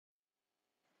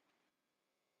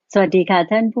สวัสดีค่ะ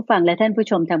ท่านผู้ฟังและท่านผู้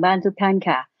ชมทางบ้านทุกท่าน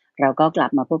ค่ะเราก็กลั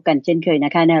บมาพบกันเช่นเคยน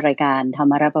ะคะในรายการธรร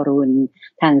มรับอรุณ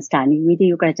ทางสถานีวิท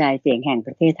ยุกระจายเสียงแห่งป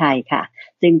ระเทศไทยค่ะ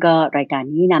ซึ่งก็รายการ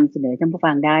นี้นำเสนอท่านผู้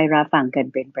ฟังได้รับฟังกัน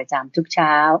เป็นประจำทุกเช้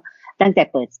าตั้งแต่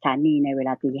เปิดสถานีในเวล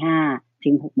า 5:00 ถึ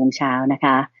ง 6:00 น.นะค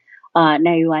ะใ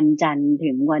นวันจันทร์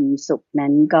ถึงวันศุกร์นั้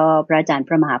นก็พระอาจารย์พ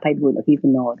ระมหาไพบูลย์อภิปุ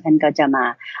โนท่านก็จะมา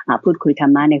พูดคุยธร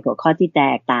รมะในหัวข้อที่แต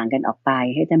กต่างกันออกไป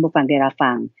ให้ท่านผู้ฟังได้รับ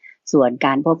ฟังส่วนก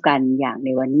ารพบกันอย่างใน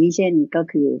วันนี้เช่นก็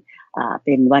คือเ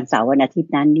ป็นวันเสาร์วันอาทิต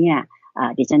ย์นั้นเนี่ย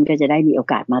ดิฉันก็จะได้มีโอ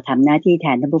กาสมาทำหน้าที่แท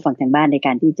นท่านผู้ฟังทางบ้านในก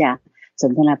ารที่จะส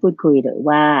นทนาพูดคุยหรือ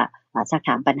ว่าซักถ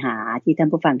ามปัญหาที่ท่าน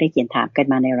ผู้ฟังได้เขียนถามกัน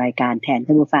มาในรายการแทน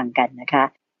ท่านผู้ฟังกันนะคะ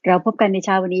เราพบกันในเ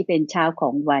ช้าวันนี้เป็นเช้าขอ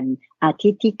งวันอาทิ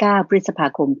ตย์ที่9พฤษภา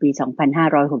คมปี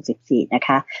2564นะค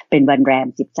ะเป็นวันแรม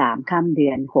13ค่ำเดื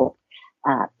อน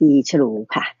6ปีฉลู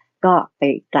ค่ะก็ไป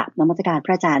กราบนมัสการพ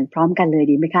ระอาจารย์พร้อมกันเลย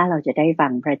ดีไหมคะเราจะได้ฟั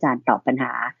งพระอาจารย์ตอบปัญห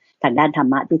าทางด้านธร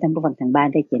รมะที่ท่านผู้ฟังทางบ้าน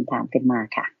ได้เขียนถามกันมา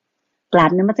ค่ะกรา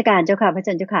บนมัสการเจ้าค่ะพระอาจ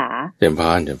ารย์เจ้าค่ะเจริญพ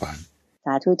รส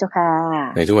าธุเจ้าค่ะ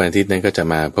ในทุกวันอาทิตย์นั้นก็จะ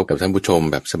มาพบกับท่านผู้ชม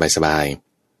แบบสบาย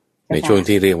ๆในช่วง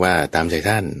ที่เรียกว่าตามใจ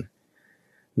ท่าน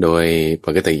โดยป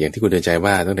กติอย่างที่คุณเดินใจ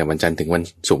ว่าตั้งแต่วันจันทร์ถึงวัน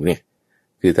ศุกร์เนี่ย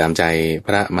คือตามใจพ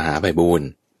ระมหาไพบูลย์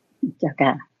เจ้า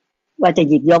ค่ะว่าจะ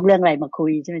หยิบยกเรื่องอะไรมาคุ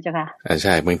ยใช่ไหมเจ้าค่ะใ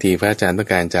ช่บางทีพระอาจารย์ต้อง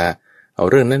การจะเอา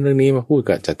เรื่องนั้นเรื่องนี้มาพูด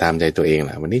ก็จะตามใจตัวเองแห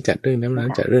ละวันนี้จัดเรื่องนั้น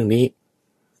จัดเรื่องนี้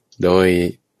โดย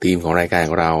ธีมของรายการข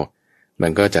องเรามั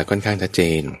นก็จะค่อนข้างชัดเจ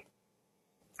น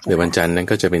โดยวันจันทร์นั้น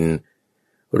ก็จะเป็น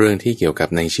เรื่องที่เกี่ยวกับ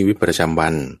ในชีวิตประจำวั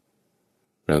น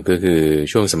ก็คือ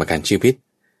ช่วงสมการชีวิต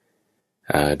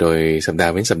โดยสัปดา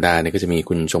ห์เว้นสัปดาห์เนี่ยก็จะมี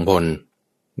คุณทรงพล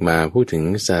มาพูดถึง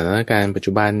สถานการณ์ปัจ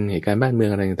จุบันเหตุการณ์บ้านเมือ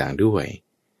งอะไรต่างๆด้วย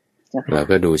เรา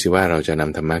ก็ดูซิว่าเราจะน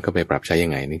ำธรรมะเข้าไปปรับใช้ยั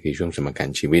งไงนี่คือช่วงสมการ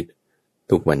ชีวิต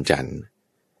ทุกวันจันทร์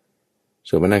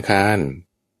ส่วนวันอังคาร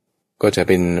ก็จะเ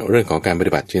ป็นเรื่องของการป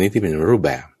ฏิบัติชนิดที่เป็นรูปแ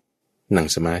บบนั่ง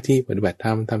สมาธิปฏิบัติธร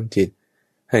รมทำจิต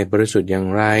ให้บริสุทธิ์อย่าง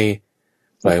ไร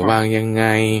ปล่อยวางยังไง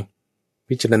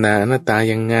พิจารณาอนัตตา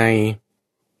ยังไง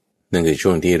นั่นคือช่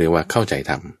วงที่เรียกว่าเข้าใจ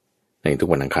ธรรมในทุก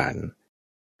วันอังคาร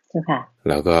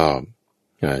แล้วก็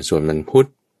ส่วนวันพุธ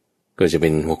ก็จะเป็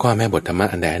นหัวข้อแม่บทธรรมะ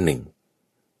อันใดอันหนึ่ง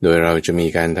โดยเราจะมี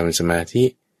การทำสมาธิ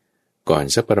ก่อน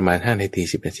สักประมาณ5 นาที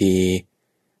10 นาที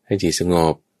ให้จิตสง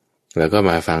บแล้วก็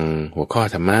มาฟังหัวข้อ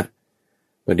ธรรมะ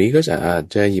วันนี้ก็อาจ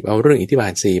จะหยิบเอาเรื่องอิทธิบา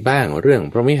ท4บ้างเรื่อง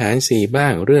พรหมิหาร4บ้า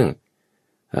งเรื่อง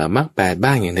มรรค8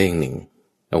บ้างอย่างใดอย่างหนึ่ง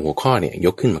เอาหัวข้อเนี่ยย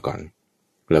กขึ้นมาก่อน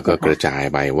แล้วก็กระจาย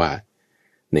ไปว่า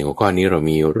ในหัวข้อนี้เรา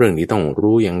มีเรื่องที่ต้อง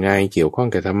รู้อย่างไรเกี่ยวข้อง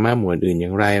กับธรรมะหมวดอื่นอย่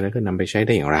างไรแล้วก็นำไปใช้ไ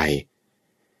ด้อย่างไร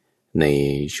ใน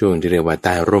ช่วงที่เรียกว่าใ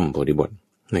ต้ร่มโพธิบท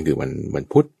นั่นคือวัน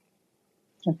พุธ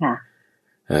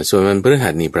ส่วนวันพฤหั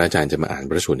สนี่พระอาจารย์จะมาอ่าน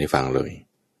พระสูตรให้ฟังเลย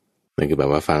นั่นคือแบบ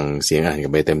ว่าฟังเสียงอ่านกั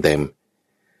นไปเต็ม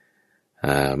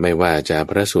ๆไม่ว่าจะ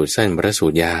พระสูตรสั้นพระสู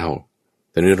ตรยาว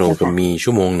ตอนนี้เราก็มี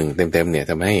ชั่วโมงหนึ่งเต็มๆเนี่ย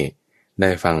ทำให้ได้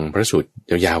ฟังพระสูตร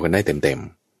ยาวๆกันได้เต็ม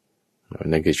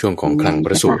ๆนั่นคือช่วงของคลังพ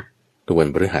ระสูตรทุกวัน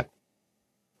พฤหัส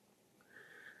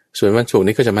ส่วนวันศุกร์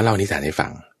นี้ก็จะมาเล่านิทานให้ฟั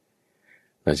ง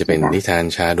เราจะเป็นนิทาน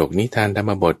ชาดกนิทานธรร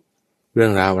มบทเรื่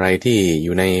องราวอะไรที่อ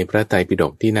ยู่ในพระไตรปิฎ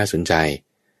กที่น่าสนใจ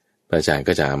พระอาจารย์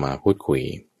ก็จะมาพูดคุย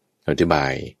อธิบา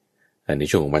ยใน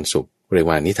ช่วงของวันศุกร์เรียก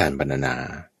ว่านิทานบรรณนา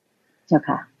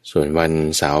ส่วนวัน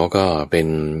เสาร์ก็เป็น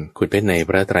ขุดเพชรในพ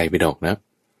ระไตรปิฎกนะ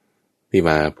ที่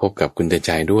มาพบกับคุณเตือนใ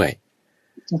จด้วย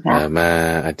มา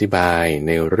อธิบายใ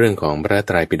นเรื่องของพระไ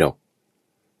ตรปิฎก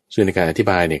ซึ่งในการอธิ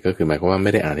บายเนี่ยก็คือหมายความว่าไ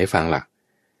ม่ได้อ่านให้ฟังหลัก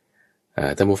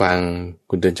ท่านผู้ฟัง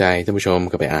คุณเตือนใจท่านผู้ชม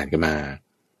ก็ไปอ่านกันมา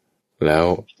แล้ว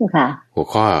หัว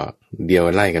ข้อเดียว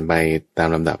ไล่กันไปตาม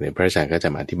ลำดับเนี่ยพระอาจารย์ก็จะ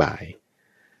มาอธิบาย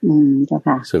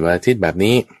ส่วนวันอาทิตย์แบบ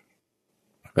นี้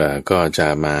ก็จะ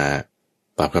มา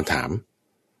ตอบคำถาม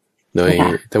โดย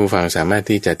ท่านผู้ฟังสามารถ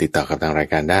ที่จะติดต่อกับทางราย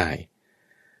การได้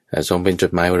ส่งเป็นจ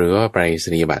ดหมายหรือว่าไปรษ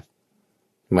ณียบัตร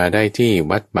มาได้ที่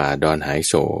วัดป่าดอนหาย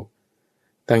โศก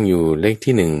ตั้งอยู่เลข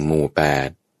ที่1หมู่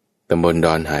8ตำบลด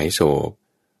อนหายโศก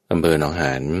อำเภอหนองห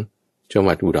านจังห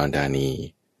วัดอุดรธานี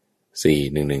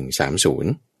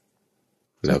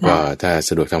41130แล้วก็ถ้าส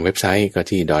ะดวกทางเว็บไซต์ก็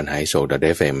ที่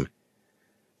donhaiso.fm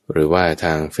หรือว่าท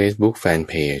าง Facebook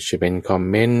Fanpage จะเป็นคอม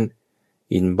เมนต์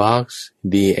Inbox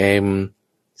DM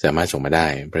สามารถส่งมาได้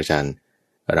พระอาจารย์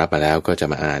รับมาแล้วก็จะ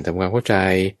มาอ่านทำความเข้าใจ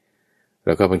แ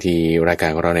ล้วก็บางทีรายการ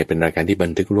ของเราเนี่ยเป็นรายการที่บั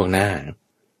นทึกล่วงหน้า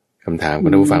คำถามของ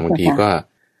ท่านผู้ฟังบางทีก็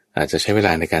อาจจะใช้เวล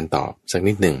าในการตอบสัก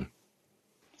นิดหนึ่ง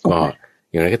ก็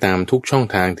อย่างไรก็ตามทุกช่อง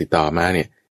ทางติดต่อมาเนี่ย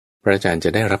พระอาจารย์จะ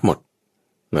ได้รับหมด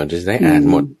เราจะได้อ่าน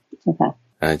หมด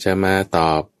อาจจะมาต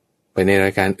อบไปในร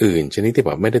ายการอื่นชนิดที่แบ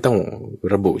บไม่ได้ต้อง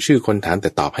ระบุชื่อคนถามแต่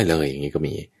ตอบให้เลยอย่างนี้ก็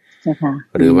มี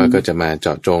หรือว่าก็จะมาเจ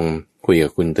าะจงคุยกั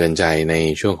บคุณเตือนใจใน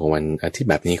ช่วงของวันอาทิตย์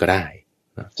แบบนี้ก็ได้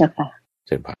เจ้าค่ะ เ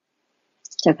ชิญครับ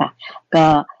เจ้าค่ะก็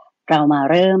เรามา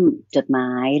เริ่มจดหมา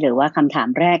ยหรือว่าคำถาม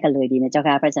แรกกันเลยดีไหมเจ้า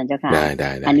ค่ะพระอาจารย์เจ้าค่ะได้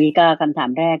อันนี้ก็คำถาม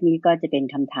แรกนี่ก็จะเป็น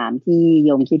คำถามที่โย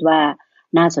มคิดว่า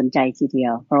น่าสนใจทีเดีย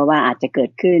วเพราะว่าอาจจะเกิ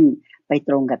ดขึ้นไปต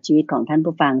รงกับชีวิตของท่าน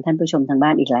ผู้ฟังท่านผู้ชมทางบ้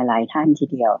านอีกหลายๆท่านที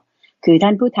เดียวคือท่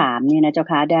านผู้ถามเนี่ยนะเจ้า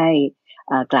ค่ะได้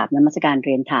กราบนมัสการเ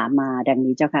รียนถามมาดัง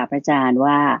นี้เจ้าค่ะพระอาจารย์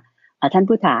ว่าท่าน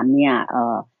ผู้ถามเนี่ย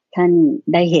ท่าน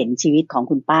ได้เห็นชีวิตของ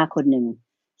คุณป้าคนหนึ่ง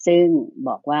ซึ่งบ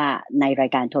อกว่าในรา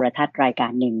ยการโทรทัศน์รายกา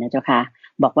รหนึ่งนะเจ้าค่ะ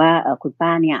บอกว่าคุณป้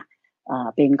าเนี่ย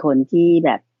เป็นคนที่แ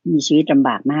บบมีชีวิตลำบ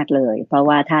ากมากเลยเพราะ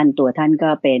ว่าตัวท่านก็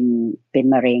เป็น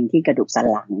มะเร็งที่กระดูกสัน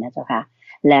หลังนะเจ้าค่ะ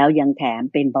แล้วยังแถม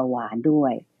เป็นเบาหวานด้ว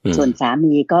ยส่วนสา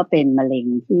มีก็เป็นมะเร็ง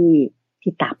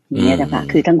ที่ตับอย่างเงี้ยเจ้าค่ะ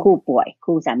คือทั้งคู่ป่วย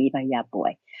คู่สามีภรรยาป่ว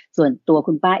ยส่วนตัว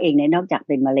คุณป้าเองเนี่ยนอกจากเ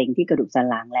ป็นมะเร็งที่กระดูกสัน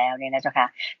หลังแล้วเนี่ยนะเจ้าค่ะ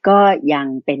ก็ยัง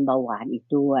เป็นเบาหวานอีก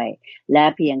ด้วยและ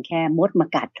เพียงแค่มดมา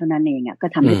กัดเท่านั้นเองอ่ะก็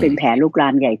ทำให้เป็นแผลลุกลา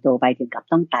มใหญ่โตไปถึงกับ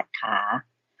ต้องตัดขา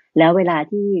แล้วเวลา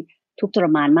ที่ทุกข์ทร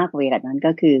มานมากกว่านั้น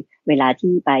ก็คือเวลา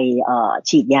ที่ไป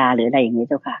ฉีดยาหรืออะไรอย่างเงี้ย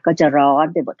เจ้าค่ะก็จะร้อน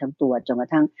ไปหมดทั้งตัวจนกระ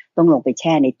ทั่งต้องลงไปแ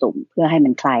ช่ในตุ่มเพื่อให้มั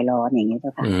นคลายร้อนอย่างเงี้ยเจ้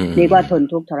าค่ะเรียกว่าทน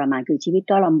ทุกข์ทรมานคือชีวิต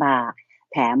ก็ลำบาก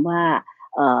แถมว่า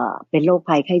เป็นโรค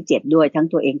ภัยไข้เจ็บด้วยทั้ง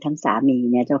ตัวเองทั้งสามี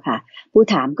เนี่ยเจ้าค่ะผู้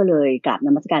ถามก็เลยกราบน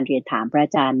มัสการเรียนถามพระอ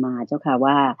าจารย์มาเจ้าค่ะ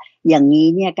ว่าอย่างนี้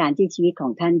เนี่ยการที่ชีวิตขอ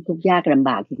งท่านทุกข์ยากลำ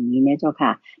บากอย่างนี้เนี่ยเจ้าค่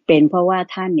ะเป็นเพราะว่า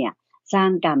ท่านเนี่ยสร้า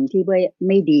งกรรมที่ไ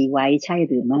ม่ดีไว้ใช่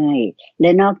หรือไม่และ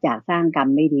นอกจากสร้างกรรม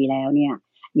ไม่ดีแล้วเนี่ย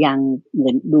ยัง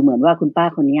ดูเหมือนว่าคุณป้า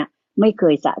คนนี้ไม่เค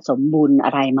ยสะสมบุญอ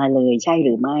ะไรมาเลยใช่ห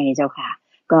รือไม่เจ้าค่ะ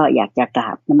ก็อยากจะกรา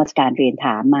บนมัสการเรียนถ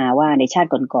ามมาว่าในชาติ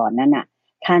ก่อนๆนั้นน่ะ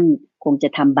ท่านคงจะ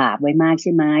ทำบาปไว้มากใ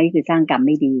ช่ไหมคือสร้างกรรมไ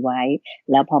ม่ดีไว้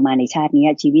แล้วพอมาในชาตินี้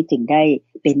ชีวิตถึงได้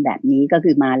เป็นแบบนี้ก็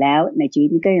คือมาแล้วในชีวิต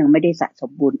นี้ก็ยังไม่ได้สะส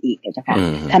มบุญอีกเจ้าค่ะ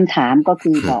คำถามก็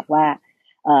คือบอกว่า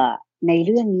ในเ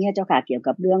รื่องนี้เจ้าค่ะเกี่ยว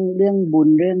กับเรื่องบุญ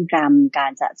เรื่องกรรมกา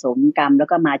รสะสมกรรมแล้ว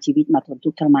ก็มาชีวิตมาทนทุ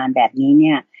กข์ทรมานแบบนี้เ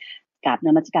นี่ยกับน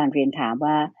มัสการเรียนถาม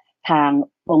ว่าทาง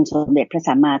องค์สมเด็จพระ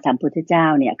สัมมาสัมพุทธเจ้า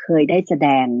เนี่ยเคยได้แสด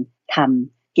งธรรม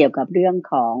เกี่ยวกับเรื่อง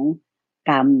ของ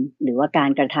กรรมหรือว่ากา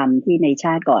รกระทำที่ในช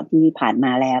าติก่อนที่ผ่านม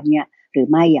าแล้วเนี่ยหรือ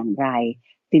ไม่อย่างไร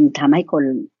จึงทำให้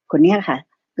คนนี้ค่ะ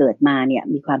เกิดมาเนี่ย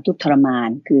มีความทุกข์ทรมาน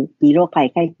คือมีโรคภัย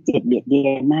ไข้เจ็บเบียดเบีย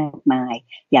นมากมาย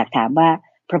อยากถามว่า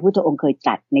พระพุทธองค์เคย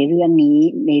จัดในเรื่องนี้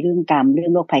ในเรื่องกรรมเรื่อ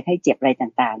งโรคภัยไข้เจ็บอะไร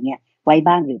ต่างๆเนี่ยไว้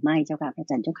บ้างหรือไม่เจ้าค่ะพระอา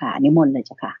จารย์เจ้าค่ะนิมนต์เลยเ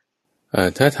จ้าค่ะ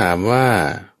ถ้าถามว่า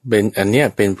เป็นอันเนี้ย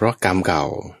เป็นเพราะกรรมเก่า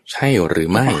ใช่หรือ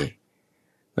ไม่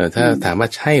ถ้าถามว่า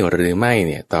ใช่หรือไม่เ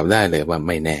นี่ยตอบได้เลยว่า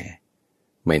ไม่แน่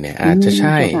อาจจะใ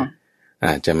ช่อ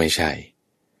าจจะไม่ใช่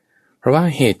เพราะว่า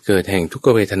เหตุเกิดแห่งทุกข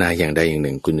เวทนาอย่างใดอย่างห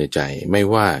นึ่งกุณใจไม่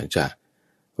ว่าจะ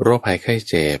โรคภัยไข้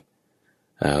เจ็บ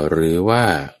หรือว่า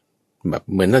แบบ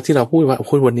เหมือนที่เราพูดว่า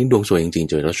คุณวันนี้ดวงสวยจริงๆ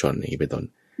เจอรถชนอย่างนี้เป็นต้น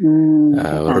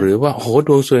หรือว่าโหด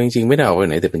วงสวยจริงๆไม่ได้ออกไป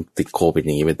ไหนแต่เป็นติดโควิดอ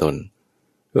ย่างนี้เป็นต้น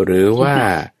หรือว่า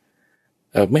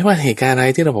ไม่ว่าเหตุการณ์อะไร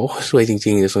ที่เราบอกว่าสวยจ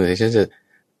ริงๆจะสวยฉันจะ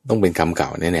ต้องเป็นกรรมเก่า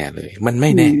แน่ๆเลยมันไม่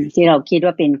แน่ที่เราคิด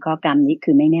ว่าเป็นข้อกรรมนี้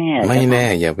คือไม่แน่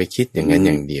อย่าไปคิดอย่างนั้นอ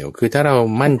ย่างเดียวคือถ้าเรา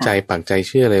มั่นใจปักใจเ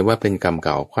ชื่อเลยว่าเป็นกรรมเ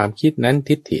ก่าความคิดนั้น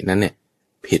ทิฏฐินั้นเนี่ย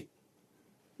ผิด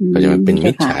ก็จะเป็น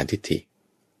มิจฉาทิฏฐิ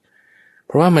เ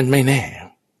พราะว่ามันไม่แน่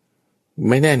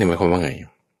เนี่ยหมายความว่าไง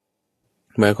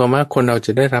หมายความว่าคนเราจ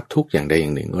ะได้รับทุกข์อย่างใดอย่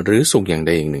างหนึ่งหรือสุขอย่างใ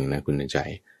ดอย่างหนึ่งนะคุณใจ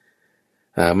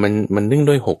มันเนื่อง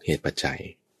ด้วย6เหตุปัจจัย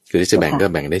คือจะแบ่งก็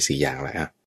แบ่งได้4อย่างแหละ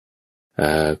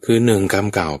คือ1กรรม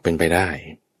เก่าเป็นไปได้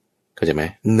เข้าใจไหม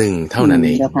1เท่านั้นเอ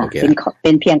งโอเคเ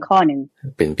ป็นเพียงข้อหนึ่ง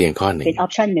เป็นเพียงข้อหนึ่งเป็นออ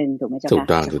ปชั่นหนึ่งถูกไหมเจ้าค่ะถูก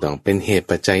ต้องเป็นเหตุ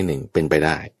ปัจจัยหนึ่งเป็นไปไ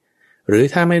ด้หรือ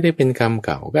ถ้าไม่ได้เป็นกรรมเ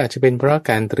ก่าก็อาจจะเป็นเพราะ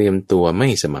การเตรียมตัวไม่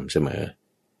สม่ำเสมอ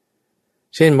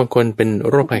เช่นบางคนเป็น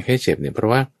โรคภัยไข้เจ็บเนี่ยเพรา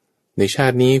ะว่าในชา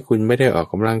ตินี้คุณไม่ได้ออก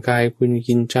กำลังกายคุณ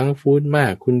กินจังก์ฟู้ดมา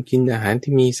กคุณกินอาหาร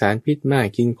ที่มีสารพิษมาก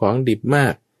กินของดิบมา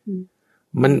ก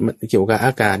มันเกี่ยวกับอ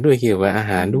ากาศด้วยเกี่ยวกับอา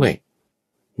หารด้วย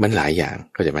มันหลายอย่าง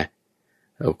เข้าใจไหม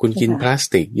คุณกินพลาส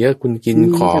ติกเยอะคุณกิน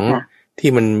ของที่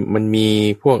มันมี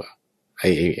พวกไ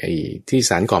อ้ที่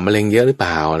สารก่อมะเร็งเยอะหรือเป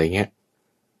ล่าอะไรเงี้ย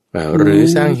หรือ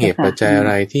สร้างเหตุปัจจัยอะ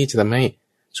ไรที่จะทำให้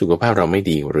สุขภาพเราไม่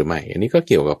ดีหรือไม่อันนี้ก็เ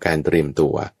กี่ยวกับการเตรียมตั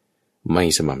วไม่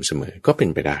สม่ำเสมอก็เป็น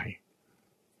ไปได้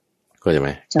ก็ใช่ไหม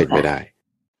เป็นไปได้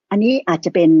อันนี้อาจจ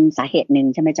ะเป็นสาเหตุหนึ่ง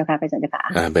ใช่ไหมเจ้าค่ะพระอาจารย์เจ้าค่ะ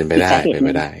เป็นไปไ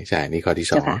ด้ใช่นี่ข้อที่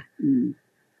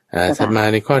2ถัดมา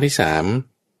ในข้อที่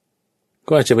3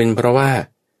ก็อาจจะเป็นเพราะว่า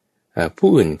ผู้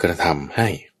อื่นกระทำให้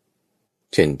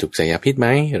เช่นถูกใส่ยาพิษไหม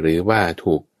หรือว่า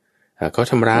ถูกเขา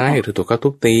ทำร้ายหรือถูกเขาทุ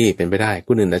บตีเป็นไปได้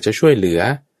ผู้อื่นอาจจะช่วยเหลือ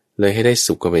เลยให้ได้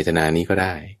สุขเวทนานี้ก็ไ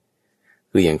ด้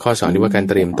คืออย่างข้อ2ที่ว่าการ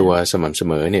เตรียมตัวสม่ำเส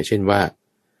มอเนี่ยเช่นว่า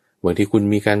บางทีคุณ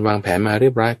มีการวางแผนมาเรี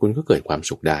ยบร้อยคุณก็เกิดความ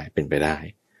สุขได้เป็นไปได้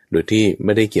โดยที่ไ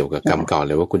ม่ได้เกี่ยวกับกรรมเก่าเ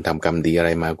ลยว่าคุณทำกรรมดีอะไร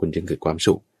มาคุณจึงเกิดความ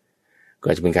สุข ก็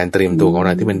อาจจะเป็นการเตรียมตัวของเร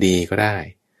าที่มันดีก็ได้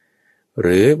ห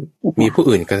รือมีผู้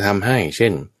อื่นกระทำให้เช่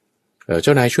นเจ้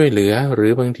านายช่วยเหลือหรื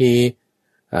อบางที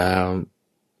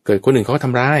เกิดคนอื่นเขาท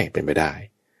ำร้ายเป็นไปได้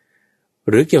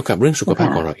หรือเกี่ยวกับเรื่องสุขภาพ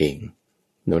ของเราเอง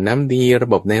น้ำดีระ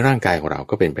บบในร่างกายของเรา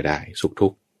ก็เป็นไปได้สุขทุ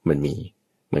กข์มันมี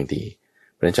บางที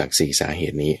เพราะจาก4สาเห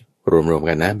ตุนี้รวมๆ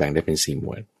กันนะแบ่งได้เป็น4หม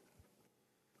วด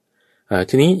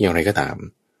ทีนี้อย่างไรก็ตาม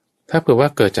ถ้าเผื่อว่า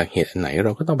เกิดจากเหตุอันไหนเร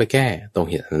าก็ต้องไปแก้ตรง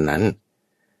เหตุอันนั้น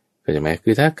เข้าใจไหมคื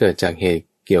อถ้าเกิดจากเหตุ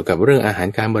เกี่ยวกับเรื่องอาหาร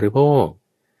การบริโภค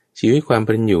ชีวิตความเ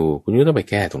ป็นอยู่คุณก็ต้องไป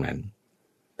แก้ตรงนั้น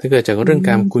ถ้าเกิดจากเรื่องก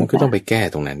ารคุณก็ต้องไปแก้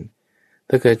ตรงนั้น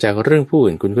ถ้าเกิดจากเรื่องผู้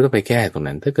อื่นคุณก็ต้องไปแก้ตรง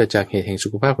นั้นถ้าเกิดจากเหตุแห่งสุ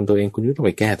ขภาพของตัวเองคุณก็ต้องไ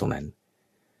ปแก้ตรงนั้น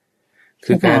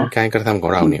คือการกระทำขอ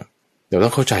งเราเนี่ยเดี๋ยวต้อ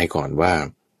งเข้าใจก่อนว่า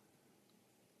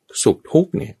สุขทุก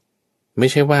ข์เนี่ยไม่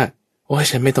ใช่ว่าโอ้ย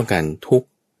ฉันไม่ต้องการทุกข์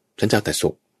ฉันจะเอาแต่สุ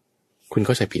ขคุณเ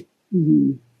ข้าใจผิด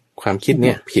ความคิดเ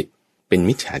นี่ยผิดเป็น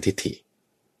มิจฉาทิฏฐิ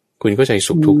คุณเข้าใจ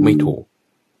สุขทุกข์ไม่ถูก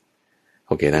โ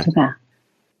อเคนะ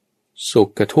สุข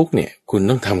กับทุกข์เนี่ยคุณ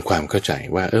ต้องทำความเข้าใจ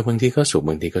ว่าบางทีก็สุข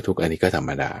บางทีก็ทุกข์อันนี้ก็ธรร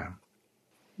มดา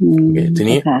โอเคที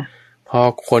นี้พอ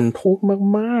คนทุกข์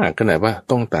มากๆขนาดว่า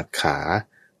ต้องตัดขา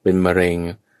เป็นมะเร็ง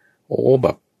โอ้แบ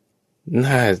บ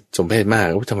น่าสมเพชมาก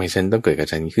ทำไมฉันต้องเกิดกับ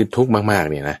ฉันคือทุกข์มากๆ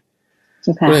เนี่ยนะ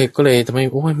ก็เลยทำไม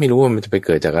โอ้ยไม่รู้ว่ามันจะไปเ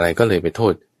กิดจากอะไรก็เลยไปโท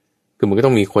ษคือมันก็ต้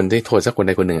องมีคนที่โทษสักคนใ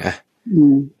ดคนหนึ่ง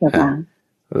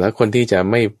แล้วคนที่จะ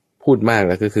ไม่พูดมาก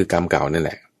แล้วก็คือกรรมเก่านั่นแห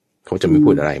ละเขาจะไม่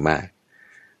พูดอะไรมาก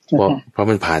เพราะ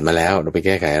มันผ่านมาแล้วเราไปแ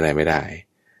ก้ไขอะไรไม่ได้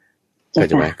เข้าใ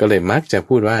จไหมก็เลยมักจะ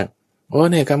พูดว่าโอ้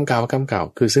เนี่ยกรรมเก่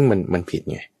คือซึ่งมันผิด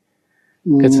ไง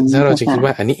ก็ถ้าเราจะคิดว่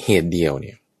าอันนี้เหตุเดียวเ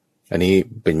นี่ยอันนี้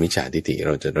เป็นมิจฉาทิฏฐิเ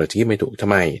ราจะคิดไม่ถูกทำ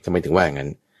ไมถึงว่าอย่างนั้น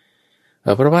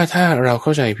เพราะว่าถ้าเราเข้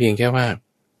าใจเพียงแค่ว่า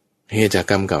เหตุจาก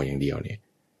กรรมเก่าอย่างเดียวเนี่ย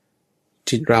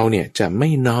จิตเราเนี่ยจะไม่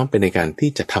น้อมไปในการที่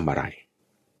จะทำอะไร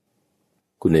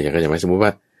คุณเนี่ยจะเข้าใจไหมสมมติว่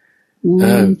า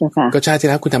ก็ชาติที่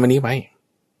แล้วคุณทำอันนี้ไว้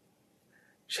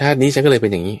ชาตินี้ฉันก็เลยเป็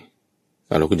นอย่างนี้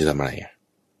แล้วคุณจะทำอะไร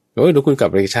โอ้ยแล้วคุณกลับ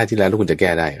ไปชาติที่แล้วแล้วคุณจะแก้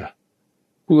ได้เหรอ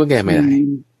คุณก็แก้ไม่ได้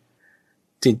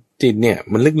จิตเนี่ย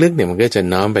มันลึกๆเนี่ยมันก็จะ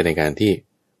น้อมไปในการที่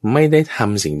ไม่ได้ท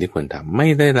ำสิ่งที่ควรทำไม่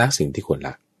ได้ละสิ่งที่ควรล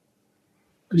ะ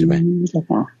ใช่ไหม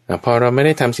พอเราไม่ไ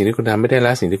ด้ทำสิ่งที่ควรทำไม่ได้ล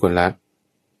ะสิ่งที่ควรละ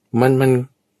มัน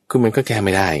คือมันก็แก้ไ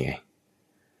ม่ได้ไง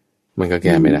มันก็แ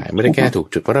ก้ไม่ได้ไม่ได้แก้ถูก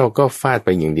จุดเพราะเราก็ฟาดไป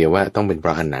อย่างเดียวว่าต้องเป็นเพร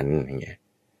าะอันนั้นอย่างเงี้ย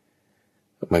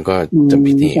มันก็จะ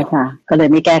ผิดนี่ก็เลย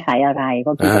ไม่แก้ไขอะไรเพร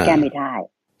าะคิดว่าแก้ไม่ได้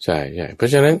ใช่เพรา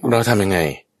ะฉะนั้นเราทำยังไง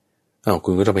คุ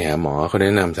ณก็ต้องไปหาหมอเขาแน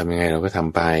ะนำทำยังไงเราก็ท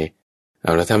ำไป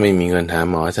แล้วถ้าไม่มีเงินหา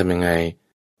หมอทำยังไง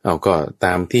ก็ต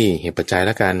ามที่เหตุปัจจัยแ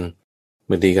ล้วกัน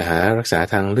บางทีก็หารักษา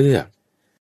ทางเลือก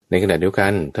ในขณะเดียวกั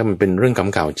นถ้ามันเป็นเรื่องกรรม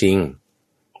เก่าจริง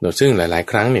ซึ่งหลาย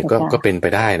ๆครั้งเนี่ยก็เป็นไป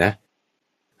ได้นะ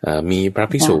มีพระ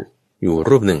ภิกษุอยู่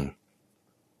รูปหนึ่ง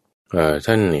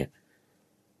ท่านเนี่ย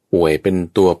ป่วยเป็น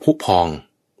ตัวผุพอง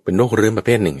เป็นโรคเรื้อนประเภ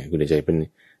ทหนึ่งคุณใจเป็น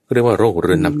เรียกว่าโรคเ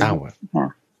รื้อนน้ำเต้า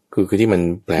คือที่มัน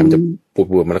แผลมันจะปู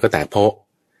ดมาแล้วก็แตกโพะ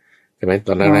ใช่ไหมต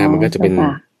อนแรกๆมันก็จะเป็น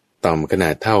ต่อมขนา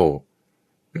ดเท่า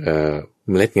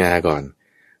เมล็ดงาก่อน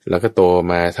แล้วก็โต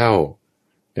มาเท่า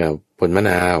ผลมะ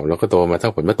นาวแล้วก็โตมาเท่า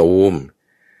ผลมะตูม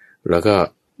แล้วก็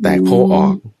แตกโพะออ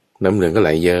กน้ำเหลืองก็ไหล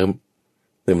เยิ้ม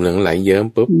น้ำเหลืองไหลเยิ้ม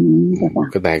ปุ๊บ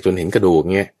ก็แตกจนเห็นกระดูก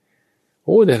เงี้ยโ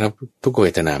อ้ได้รับทุกขเว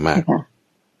ทนามาก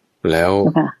แล้ว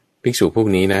ภิกษุพวก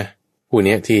นี้นะผู้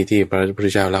นี้ที่พระพุทธ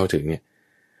เจ้าเล่าถึงเนี่ย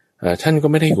ท่านก็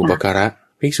ไม่ได้อุปการะ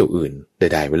ภิกษุอื่นใ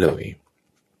ดๆไว้เลย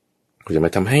ก็จะม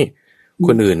าทำให้ค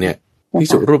นอื่นเนี่ยภิก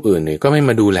ษุรูปอื่นเนี่ยก็ไม่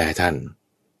มาดูแลท่าน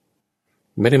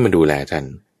ไม่ได้มาดูแลท่าน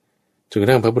จนกระ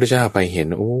ทั่งพระพุทธเจ้าไปเห็น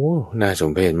โอ้น่าส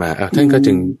มเพชมากท่านก็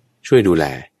จึงช่วยดูแล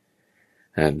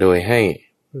โดยให้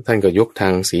ท่านก็ยกทา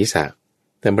งศีรษะ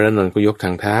ท่านพระนนท์ก็ยกท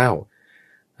างเท้า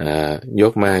ย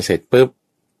กมาเสร็จปุ๊บ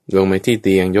ลงมาที่เ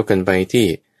ตียงยกกันไปที่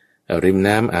ริม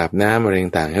น้ำอาบน้ำอะไร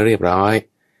ต่างๆให้เรียบร้อย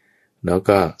แล้ว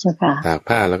ก็ตาก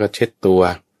ผ้าแล้วก็เช็ดตัว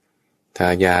ทา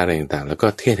ยาอะไรต่างๆแล้วก็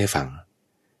เทศให้ฟัง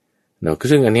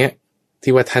ซึ่งอันเนี้ย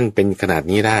ที่ว่าท่านเป็นขนาด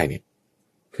นี้ได้เนี่ย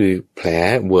คือแผล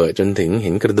เวอะจนถึงเ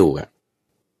ห็นกระดูก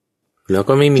แล้ว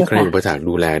ก็ไม่มีใครอุปถัมภ์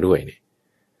ดูแลด้วยเนี่ย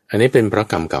อันนี้เป็นเพราะ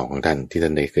กรรมเก่าของท่านที่ท่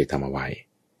านได้เคยทำเอาไว้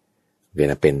เรียก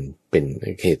นะเป็น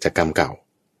เหตุจากกรรมเก่า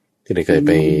ที่ได้เคยไ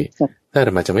ปถ้าเร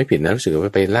ามาจะไม่ผิดนะรู้สึกว่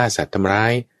าไปล่าสัตว์ทำร้า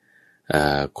ย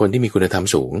คนที่มีคุณธรรม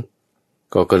สูง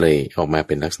ก็เลยออกมาเ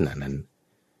ป็นลักษณะนั้น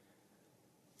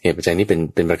เหตุปัจจัยนี้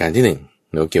เป็นประการที่หนึ่ง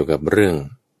เกี่ยวกับเรื่อง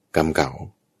กรรมเก่า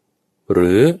ห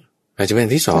รืออาจจะเป็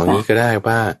นที่สองนี้ก็ได้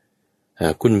ว่า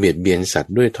คุณเบียดเบียนสัต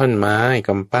ว์ด้วยท่อนไม้ก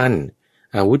ำปั้น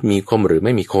อาวุธมีคมหรือไ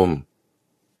ม่มีคม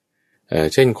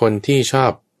เช่นคนที่ชอ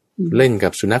บเล่นกั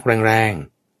บสุนัขแรง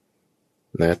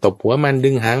ๆตบหัวมันดึ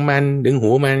งหางมันดึงหู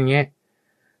มันเงี้ย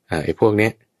ไอ้พวกเนี้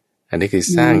ยอันนี้คือ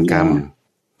สร้างกรรม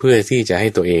พื่อที่จะให้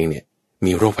ตัวเองเนี่ย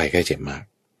มีโรคภัยไข้เจ็บมาก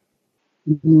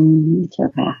ใช่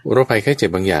ค่ะโรคภัยไข้เจ็บ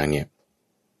บางอย่างเนี่ย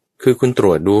คือคุณตร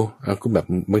วจดูคุณแบบ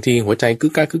บางทีหัวใจกึ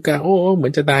กกาโอ้เหมือ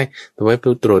นจะตายแต่ว่า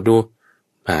ตรวจดู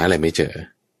หาอะไรไม่เจอ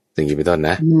สิ่งนี้เป็นต้น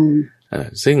นะ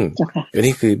ซึ่งอัน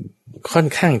นี้คือค่อน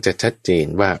ข้างจะชัดเจน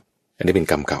ว่าอันนี้เป็น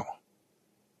กรรมเก่า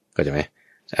เข้าใจไหม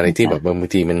อะไรที่แบบบา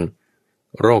งทีมัน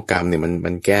โรคกรรมเนี่ย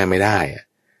มันแก้ไม่ได้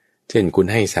เช่นคุณ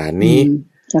ให้สารนี้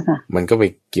มันก็ไป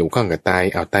เกี่ยวข้องกับไต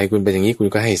เอาไตคุณเป็นอย่างนี้คุณ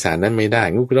ก็ให้สารนั้นไม่ได้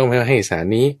คุณต้องให้สาร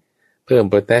นี้เพิ่ม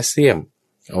โพแทสเซียม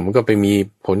มันก็ไปมี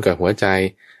ผลกับหัวใจ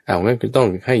งั้นคุณต้อง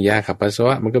ให้ยาขับปัสสาว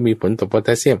ะมันก็มีผลต่อโพแท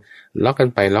สเซียมล็อกกัน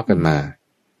ไปล็อกกันมา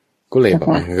ก็เลยแบบ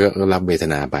มันก็รับเวท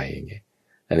นาไปอย่างเงี้ย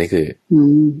อันนี้คือ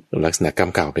ลักษณะกรรม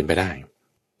เก่าเป็นไปได้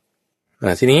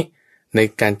ทีนี้ใน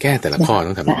การแก้แต่ละข้อ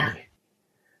ต้องทำยังไง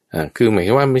คือหมายค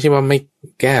วามว่าไม่ใช่ว่าไม่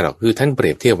แก้หรอกคือท่านเปรี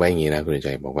ยบเทียบไว้อย่างนี้นะคุณใจ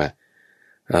บอกว่า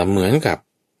เหมือนกับ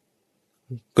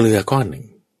เกลือก้อนหนึ่ง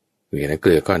เก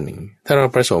ลือก้อนหนึ่งถ้าเรา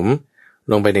ผสม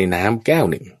ลงไปในน้ำแก้ว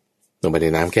หนึ่งลงไปใน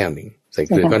น้ำแก้วหนึ่งใส่เ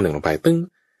กลือก้อนหนึ่งลงไปตึ้ง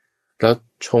แล้ว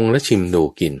ชงแล้วชิมดู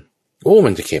กินโอ้มั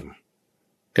นจะเค็ม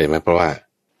เกิดไหมเพราะว่า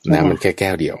น้ำมันแค่แก้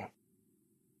วเดียว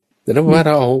แต่ถ้าว่าเ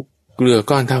ราเอาเกลือ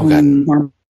ก้อนเท่ากัน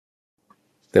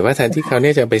แต่ว่าแทนที่เขาเ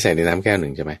นี่ยจะไปใส่ในน้ำแก้วหนึ่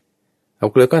งใช่ไหมเอา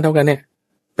เกลือก้อนเท่ากันเนี่ย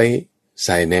ไปใ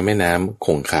ส่ในแม่น้ำค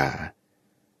งคา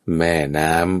แม่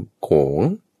น้ำโขง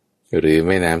หรือแ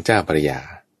ม่น้ำเจ้าพระยา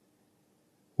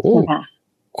โอ้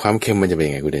ความเค็มมันจะเป็น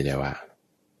ยังไงคุณเดชว่า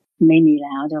ไม่มีแ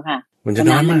ล้วเจ้าค่ะมันจะ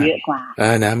น้ำมันเยอะกว่า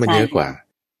น้ำมันเยอะกว่า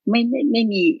ไม่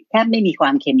มีแทบไม่มีควา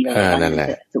มเค็มเลยนั่นแหละ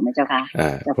ถูกไหมเจ้าค่ะ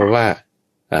เพราะว่า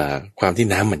ความที่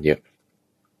น้ำมันเยอะ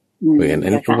เหมือนอั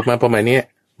นนี้ประมาณนี้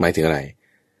หมายถึงอะไร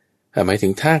หมายถึ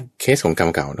งถ้าเคสของกรร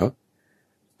มเก่าเนาะ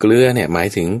เกลือเนี่ยหมาย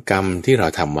ถึงกรรมที่เรา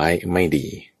ทำไว้ไม่ดี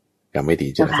กรรมไม่ดี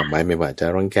จะทำไว้ไม่ว่าจะ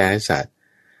รังแกสัตว์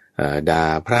ด่า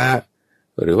พระ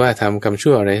หรือว่าทำกรรม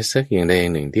ชั่วอะไรสักอย่างใดอย่า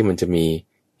งหนึ่งที่มันจะมี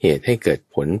เหตุให้เกิด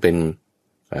ผลเป็น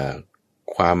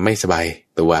ความไม่สบาย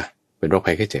ตัวเป็นโรค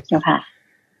ภัยไข้เจ็บ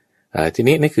ที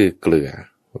นี้นี่คือเกลือ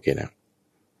โอเคนะ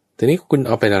ทีนี้คุณเ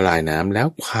อาไปละลายน้ำแล้ว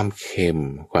ความเค็ม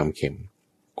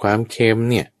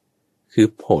เนี่ยคือ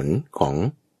ผลของ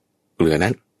เกลือ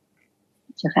นั้น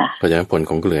เพราะฉะนั้นผล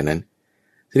ของเกลือนั้น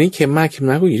ทีนี้เค็มมากเค็ม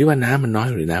น้อยก็อยู่ที่ว่าน้ำมันน้อย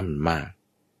หรือน้ำมันมาก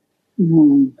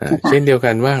เช่นเดียว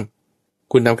กันว่า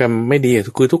คุณทำกรรมไม่ดี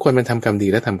คือทุกคนมันทำกรรมดี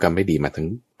และทำกรรมไม่ดีมาทั้ง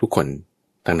ทุกคน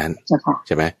ทั้งนั้นใ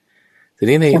ช่ไหมที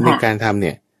นี้ในการทำเ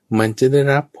นี่ยมันจะได้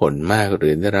รับผลมากหรื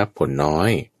อได้รับผลน้อ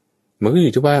ยมันก็อ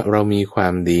ยู่ที่ว่าเรามีควา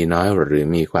มดีน้อยหรือ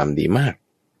มีความดีมาก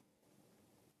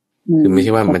คือไม่ใ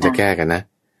ช่ว่ามันจะแก้กันนะ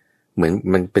เหมือน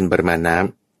มันเป็นปริมาณน้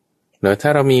ำแล้วถ้า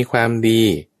เรามีความดี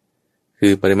คื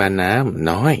อปริมาณน้ำ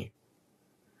น้อย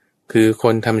คือค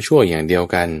นทำชั่วอย่างเดียว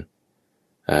กัน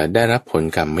ได้รับผล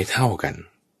กรรมไม่เท่ากัน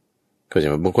ก็จะ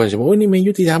บางคนจะบอกโอ้ยนี่ไม่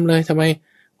ยุติธรรมเลยทำไม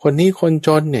คนนี้คนจ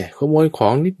นเนี่ยขโมยขอ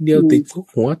งนิดเดียวติดคุก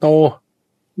หัวโต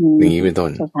อย่างนี้เป็นต้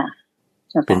น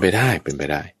เป็นไปได้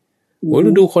โอ้ย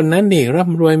ดูคนนั้นดิร่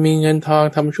ำรวยมีเงินทอง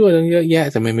ทำชั่วตั้งเยอะแยะ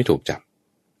ทำไมไม่ถูกจับ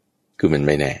คือมันไ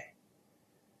ม่แน่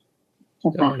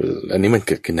อันนี้มันเ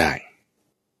กิดขึ้นได้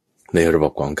ในระบ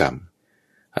บของกรรม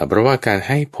เพราะว่าการ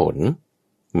ให้ผล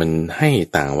มันให้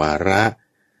ต่างวาระ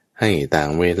ให้ต่าง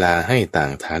เวลาให้ต่า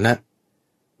งฐานะ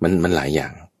มันหลายอย่า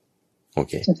งโอ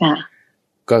เค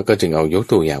ก็จึงเอายก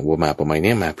ตัวอย่างวัวมาประมาณ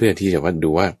นี้มาเพื่อที่จะวัดดู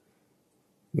ว่า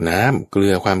น้ำเกลื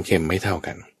อความเค็มไม่เท่า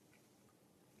กัน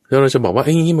แล้วเราจะบอกว่าอ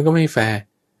ย่างนี้มันก็ไม่แฟร์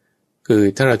คือ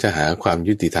ถ้าเราจะหาความ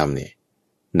ยุติธรรมเนี่ย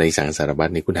ในสังสารวัฏ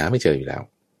นี้คุณหาไม่เจออยู่แล้ว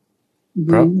เ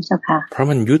พราะ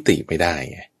มันยุติไม่ได้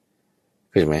ไง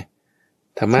เข้าใจไหม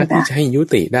ธรรมะที่จะให้ยุ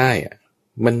ติได้อะ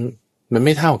มันไ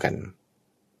ม่เท่ากัน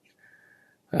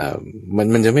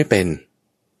มันจะไม่เป็น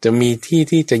จะมี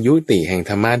ที่จะยุติแห่ง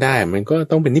ธรรมะได้มันก็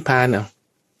ต้องเป็นนิพพานเอา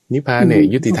นิพพานเนี่ย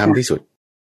ยุติธรรมที่สุด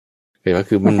เห็นว่า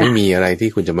คือมันไม่มีอะไรที่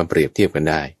คุณจะมาเปรียบเทียบกัน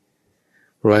ได้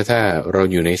เพราะว่าถ้าเรา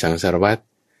อยู่ในสังสารวัฏ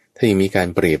ถ้ายังมีการ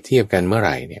เปรียบเทียบกันเมื่อไห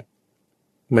ร่เนี่ย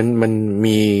มัน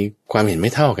มีความเห็นไ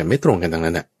ม่เท่ากันไม่ตรงกันทั้ง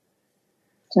นั้นอ่ะ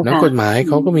นักกฎหมายเ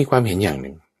ขาก็มีความเห็นอย่างห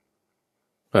นึ่ง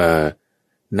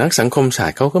นักสังคมศาส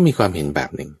ตร์เขาก็มีความเห็นแบบ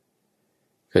หนึ่ง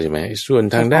เข้าใจไหมส่วน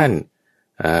ทางด้าน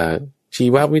ชี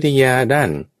ววิทยาด้าน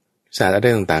ศาสตร์อะไร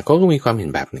ต่างๆเขาก็มีความเห็น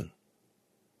แบบหนึ่ง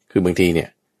คือบางทีเนี่ย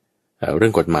เรื่อ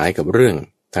งกฎหมายกับเรื่อง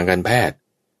ทางการแพทย์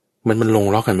มันลง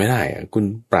ล็อกกันไม่ได้คุณ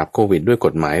ปราบโควิดด้วยก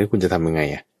ฎหมายคุณจะทำยังไง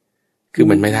คือ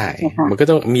มันไม่ได้มันก็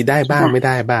ต้องมีได้บ้างไม่ไ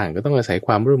ด้บ้างก็ต้องอาศัยค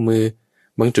วามร่วมมือ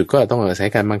บางจุดก็ต้องอาศัย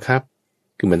การบังคับ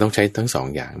คือมันต้องใช้ทั้งสอง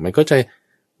อย่าง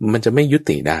มันจะไม่ยุ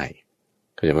ติได้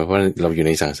เข้าใจไหมเพราะเราอยู่ใ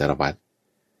นสังสารวัฏ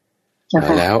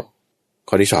แล้ว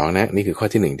ข้อที่สองนะนี่คือข้อ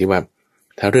ที่หนึ่งที่ว่า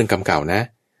ถ้าเรื่องกรรมเก่านะ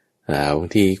บาง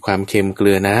ทีความเค็มเก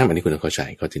ลือน้ำอันนี้คุณต้องเข้าใจ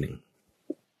ข้อที่หนึ่ง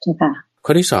ข้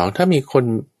อที่สองถ้ามีคน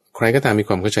ค รก็ตามมี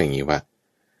ความเข้าใจอย่างนี้ว่า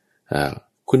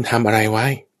คุณทำอะไรไว้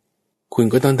คุณ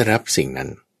ก็ต้องได้รับสิ่งนั้น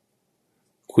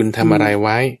คุณทำอะไรไ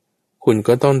ว้คุณ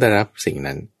ก็ต้องได้รับสิ่ง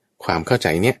นั้นความเข้าใจ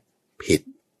เนี้ยผิด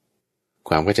ค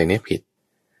วามเข้าใจเนี้ยผิด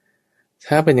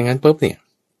ถ้าเป็นอย่างนั้นปุ๊บเนี่ย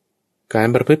การ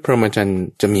ประพฤติพรหมจรรย์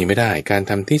จะมีไม่ได้การ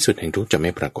ทำที่สุดแห่งทุกข์จะไ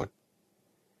ม่ปรากฏ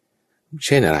เ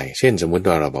ช่นอะไรเช่นสมมุติ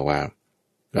ว่าเราบอกว่า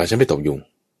ฉันไปตบยุง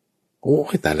โอ้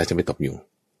ยแต่เราจะไปตบยุง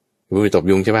ไปตบ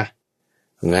ยุงใช่ปะ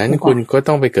งั้นคุณก็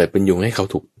ต้องไปเกิดเป็นยุงให้เขา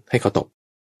ตบให้เขาตบ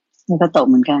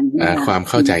เหมือนกันความ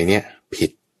เข้าใจเนี่ยผิ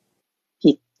ด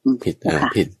ผิ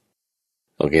ด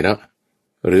โอเคแล้ว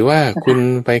หรือว่าคุณ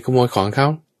ไปขโมยของเขา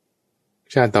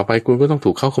ชาติต่อไปคุณก็ต้อง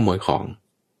ถูกเขาขโมยของ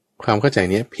ความเข้าใจ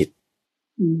เนี้ยผิด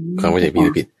ความเข้าใจ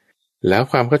ผิดแล้ว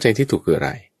ความเข้าใจที่ถูกคืออะไ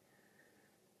ร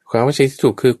ความเข้าใจที่ถู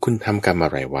กคือคุณทำกรรมอะ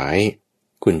ไรไว้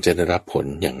คุณจะได้รับผล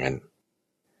อย่างนั้น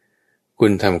คุ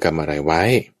ณทำกรรมอะไรไว้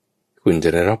คุณจะ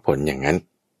ได้รับผลอย่างนั้น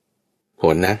ผ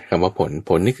ลนะคำว่า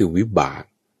ผลนี่คือวิบาก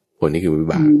ผลนี่คือวิ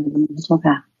บาก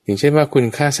อย่างเช่นว่าคุณ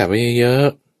ฆ่าสัตว์ไว้เยอะ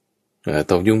ๆ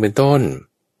ตกยุงเป็นต้น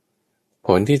ผ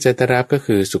ลที่จะได้รับก็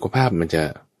คือสุขภาพมันจะ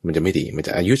ไม่ดีมันจ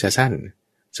ะอายุจะสั้น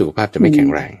สุขภาพจะไม่แข็ง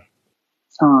แรง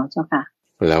เจ้าค่ะ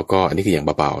แล้วก็อันนี้คืออย่าง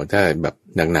เบาๆถ้าแบบ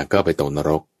หนักๆก็ไปตกน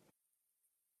รก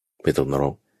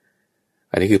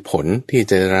อันนี้คือผลที่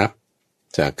จะได้รับ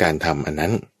จากการทำอันนั้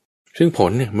นซึ่งผ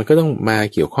ลเนี่ยมันก็ต้องมา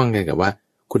เกี่ยวข้องกันกับว่า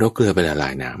คุณเอาเกลือไปละลา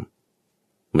ยน้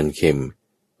ำมันเค็ม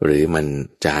หรือมัน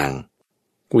จาง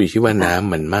กูอยู่ที่ว่าน้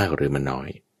ำมันมากหรือมันน้อย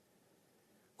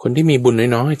คนที่มีบุญ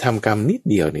น้อยๆทำกรรมนิด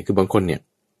เดียวเนี่ยคือบางคนเนี่ย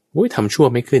ทำชั่ว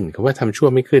ไม่ขึ้นคำว่าทำชั่ว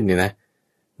ไม่ขึ้นเนี่ยนะ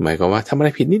หมายความว่าทำอะไร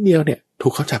ผิดนิดเดียวเนี่ยถู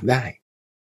กเขาจับได้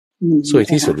สวย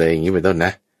ที่สุดเลยอย่างนี้เป็นต้นน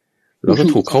ะแล้วก็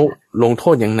ถูกเขาลงโท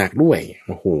ษอย่างหนักด้วยโ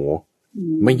อ้โห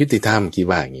ไม่ยุติธรรมคิด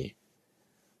ว่าอย่างนี้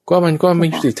ก็มันก็ไม่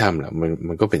ยุติธรรมแหละ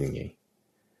มันก็เป็นอย่างนี้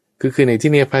คือใน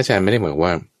ที่นี้พระอาจารย์ไม่ได้หมาย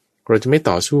ว่าเราจะไม่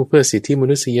ต่อสู้เพื่อสิทธิม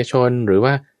นุษยชนหรือ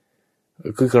ว่า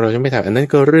คือเราจะไม่ทำอันนั้น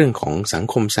ก็เรื่องของสัง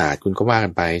คมศาสตร์คุณก็ว่ากั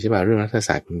นไปใช่ป่ะเรื่องรัฐศ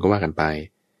าสตร์คุณก็ว่ากันไป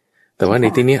แต่ว่าใน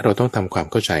ที่นี้เราต้องทำความ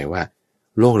เข้าใจว่า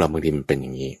โลกเราบางทีมันเป็นอย่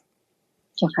างนี้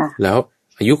แล้ว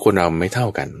อายุคนเราไม่เท่า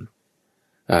กัน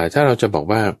ถ้าเราจะบอก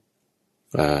ว่า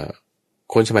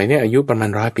คนสมัยนี้อายุประมาณ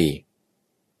100 ปี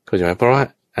เข้าใจไหมเพราะว่า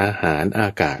อาหารอา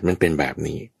กาศมันเป็นแบบ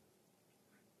นี้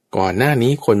ก่อนหน้า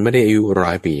นี้คนไม่ได้อายุ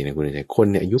100 ปีนะคุณใจคน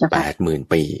เนี่ยอายุ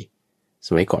80,000 ปีส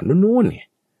มัยก่อนนู้นเนี่ย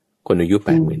คนอายุ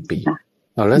80,000 ปี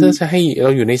แล้วถ้าจะให้เร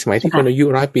าอยู่ในสมัยที่คนอายุ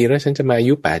100 ปีแล้วฉันจะมาอา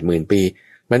ยุ80,000 ปี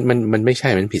มันไม่ใช่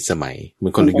มันผิดสมัยมั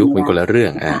นคนละยุคมันคนละเรื่อ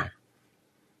ง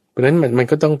เพราะฉะนั้นมัน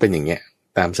ก็ต้องเป็นอย่างเงี้ย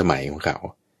ตามสมัยของเขา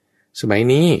สมัย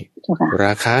นี้ร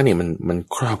าคาเนี่ยมัน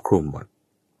ครอบคลุมหมด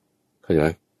เข้าใจไหม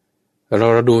เร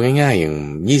าดูง่ายๆอย่าง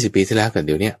20 ปีที่แล้วกับเ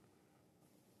ดี๋ยวนี้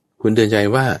คุณเตือนใจ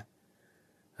ว่า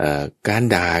การ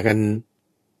ด่ากัน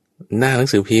หน้าหนัง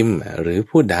สือพิมพ์หรือ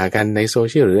พูดด่ากันในโซ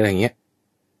เชียลหรืออะไรเงี้ย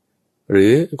หรื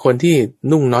อคนที่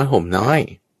นุ่งน้อยห่มน้อย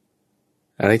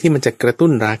อะไรที่มันจะกระตุ้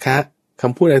นราคะค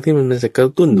ำพูดอะไรที่มันจะกระ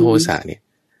ตุ้นโทสะเนี่ย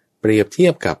เปรียบเทีย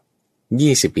บกับ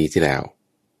20 ปีที่แล้ว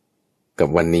กับ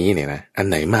วันนี้เนี่ยนะอัน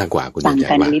ไหนมากกว่าคุณต่าง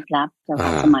กันลิบลับเจ้าค่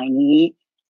ะสมัยนี้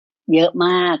เยอะม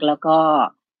ากแล้วก็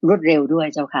รวดเร็วด้วย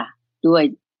เจ้าค่ะด้วย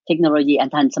เทคโนโลยีอัน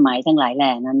ทันสมัยทั้งหลายแห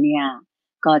ล่นั้นเนี่ย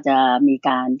ก็จะมีก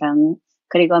ารทั้งเ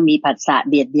ขาเรียกว่ามีผัสสะ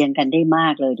เบียดเบียนกันได้มา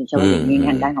กเลยโดยเฉพาะอย่างยิ่งท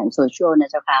างด้านของโซเชียลนะ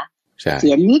เจ้าค่ะเ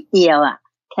ขียนนิดเดียว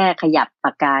แค่ขยับป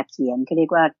ากกาเขียนเขาเรีย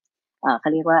กว่า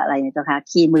อะไรนะเจ้าค่ะ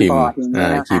คีย์มือบอร์ดอย่างเงี้ย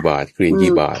นะคะคีย์บอร์ดกรีนคี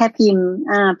ย์บอร์ดแค่พิม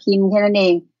พ์แค่นั้นเอ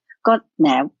งก็แหน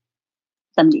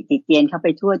ตำหนิติเตียนเข้าไป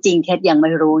ทั่วจริงเท็จยังไ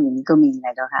ม่รู้อย่างนี้ก็มีน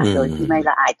ะเจ้าค่ะโดยที่ไม่ล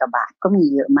ะอายต่อบาปก็มี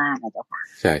เยอะมากนะเจ้าค่ะ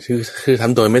ใช่คือท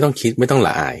ำโดยไม่ต้องคิดไม่ต้องล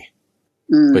ะอาย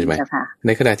เข้าใจไหมใน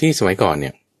ขณะที่สมัยก่อนเนี่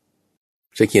ย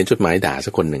จะเขียนจดหมายด่าสั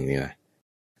กคนหนึ่งนี่นะ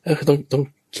ต้อง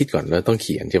คิดก่อนแล้วต้องเ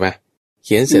ขียนใช่ไหมเ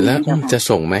ขียนเสร็จแล้วจะ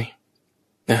ส่งไหม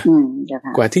นะ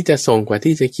กว่าที่จะส่งกว่า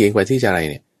ที่จะเขียนกว่าที่จะอะไร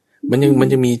เนี่ยมัน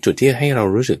จะมีจุดที่ให้เรา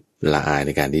รู้สึกละอายใ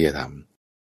นการที่จะท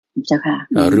ำเจ้าค่ะ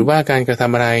หรือว่าการกระท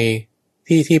ำอะไร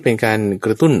ที่เป็นการก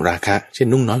ระตุ้นราคะเช่น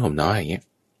นุ่งน้อยห่มน้อยอย่างเงี้ย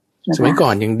สมัยก่อ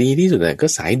นยังดีที่สุดเลยก็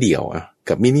สายเดี่ยว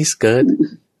กับมินิสเกิร์ต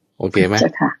โอเคไหม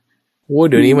โอ้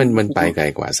เดี๋ยวนี้มันไปไกล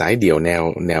กว่าสายเดี่ยว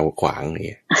แนวขวางอย่างเ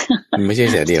งี้ยมันไม่ใช่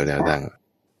สายเดี่ยวแนวตั้ง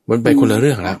มันไปคนละเ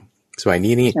รื่องแล้วสมัย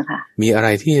นี้นี่มีอะไร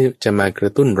ที่จะมากร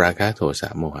ะตุ้นราคะโทสะ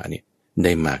โมหะเนี่ยไ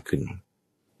ด้มากขึ้น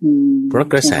เพราะ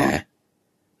กระแ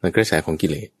สของกิ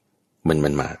เลสมั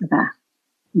นมา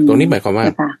ตรงนี้หมายความว่า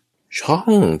ช่อ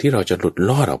งที่เราจะหลุด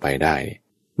ลอดออกไปได้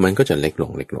มันก็จะเล็กล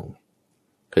ง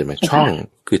เกิดมาช่อง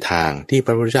คือทางที่พ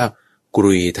ระพุทธเจ้าก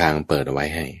รุยทางเปิดเอาไว้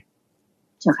ให้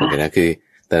โอเคนะคือ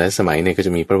แต่ละสมัยเนี่ยก็จ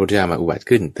ะมีพระพุทธเจ้ามาอุบัติ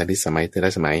ขึ้นแต่ละส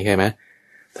มัยใช่ไหม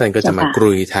ท่านก็จะมาก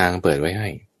รุยทางเปิดไว้ให้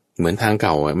เหมือนทางเ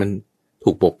ก่ามันถู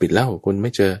กปกปิดแล้วคนไ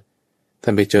ม่เจอท่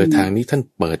านไปเจอทางนี้ท่าน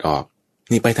เปิดออก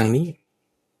นี่ไปทางนี้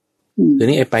ที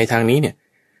นี้ไอ้ไปทางนี้เนี่ย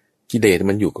กิเลส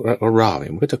มันอยู่รอบๆเนี่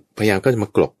ยมันก็จะพยายามก็จะมา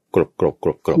กลบ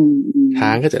ทา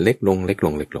งก็จะเล็กลง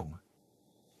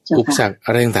อุปสรรคอ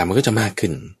ะไรต่างๆมันก็จะมากขึ้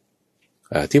น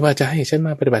ที่ว่าจะให้ฉันม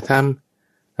าปฏิบัติธรรม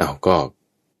ก็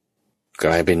ก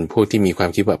ลายเป็นพวกที่มีความ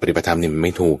คิดว่าปฏิบัติธรรมนี่มันไ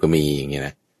ม่ถูกก็มีอย่างเงี้ยน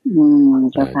ะ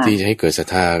ที่จะให้เกิดศรัท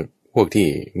ธาพวกที่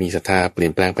มีศรัทธาเปลี่ย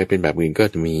นแปลงไปเป็นแบบอื่นก็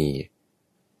จะมี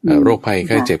โรคภัยไ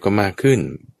ข้เจ็บก็มากขึ้น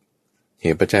เห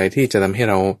ตุปัจจัยที่จะทำให้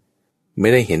เราไม่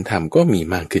ได้เห็นธรรมก็มี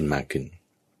มากขึ้น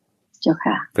เจ้า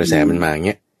ค่ะกระแสมันมาเ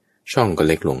งี้ยช่องก็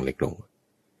เล็กลง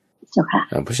เจ้าค่ะ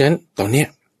เพราะฉะนั้นตอนเนี้ย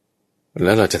แ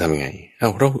ล้วเราจะทำยังไง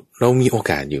เรามีโอ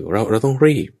กาสอยู่เราต้อง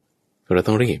รีบ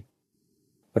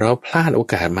เราพลาดโอ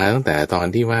กาสมาตั้งแต่ตอน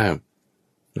ที่ว่า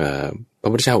พระ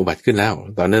พุทธเจ้าอุบัติขึ้นแล้ว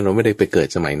ตอนนั้นเราไม่ได้ไปเกิด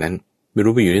สมัยนั้นไม่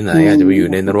รู้ไปอยู่ที่ไหนอาจจะไปอยู่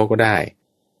ในนรกก็ได้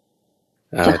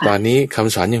ตอนนี้ค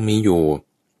ำสอนยังมีอยู่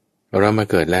เรามา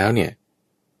เกิดแล้วเนี่ย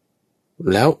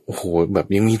แล้วโอ้โหแบบ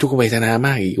ยังมีทุกขเวทนาม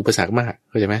ากอีกอุปสรรคมาก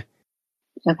เข้าใจไหม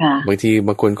บางทีบ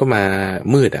างคนก็มา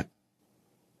มืด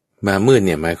มามืดเ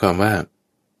นี่ยหมายความว่า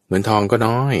เหมือนทองก็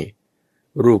น้อย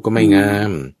รูปก็ไม่งา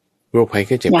มโรคภัยแ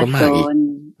ค่เจ็บก็มากอีก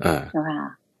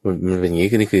มันเป็นอย่างนี้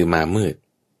นี่คือมามืด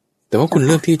แต่ว่าคุณเ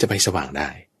ลือกที่จะไปสว่างได้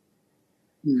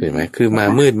เห็นไหมคือมา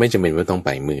มืดไม่จำเป็นว่าต้องไป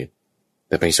มืดแ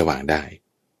ต่ไปสว่างได้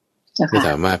จะถ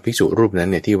ามว่าภิกษุรูปนั้น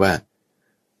เนี่ยที่ว่า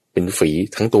เป็นฝี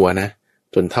ทั้งตัวนะ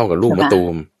จนเท่ากับลูกมะตู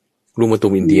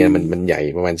มอินเดียมันใหญ่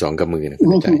ประมาณ2 กำมือนะคุณ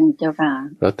ใจ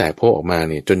แล้วแตกโพกออกมา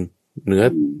เนี่ยจนเนื้อ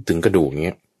ถึงกระดูกเ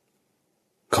งี้ย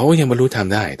เขายังบรรลุธรรม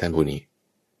ได้ท่านผู้นี้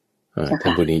ท่า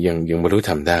นผู้นี้ยังบรรลุ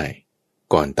ธรรมได้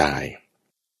ก่อนตาย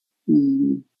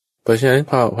เพราะฉะนั้น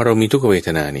พอเรามีทุกขเวท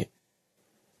นาเนี่ย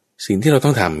สิ่งที่เราต้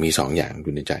องทำมี2 อย่างอ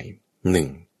ยู่ในใจ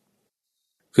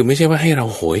1คือไม่ใช่ว่าให้เรา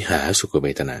โหยหาสุขเว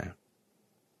ทนา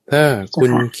ถ้าคุ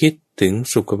ณคิดถึง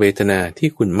สุขเวทนาที่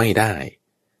คุณไม่ได้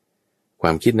คว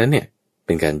ามคิดนั้นเนี่ยเ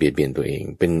ป็นการเบียดเบียนตัวเอง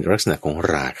เป็นลักษณะของ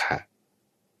ราคะ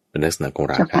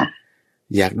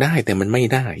อยากได้แต่มันไม่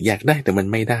ได้อยากได้แต่มัน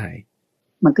ไม่ได้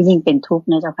มันก็ยิ่งเป็นทุกข์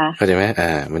นะเจ้าค่ะเข้าใจไหม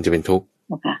มันจะเป็นทุกข์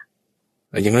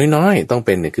อย่างน้อยๆต้องเ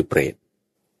ป็นเนี่ยคือเปรต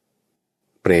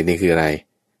นี่คืออะไร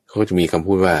เขาก็จะมีคำ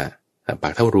พูดว่าปา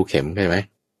กเท่ารูเข็มใช่ไหม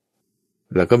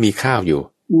แล้วก็มีข้าวอยู่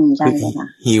คือ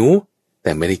หิวแ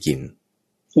ต่ไม่ได้กิน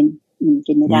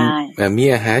ไม่ได้มี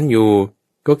อาหารอยู่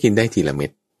ก็กินได้ทีละเม็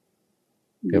ด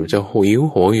เดี๋ยวจะหิว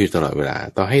โหยอยู่ตลอดเวลา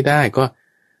ต่อให้ได้ก็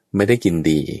ไม่ได้กิน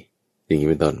ดีอย่างนี้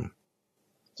เป็นต้น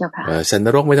สันน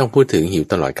รกไม่ต้องพูดถึงหิว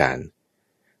ตลอดกาล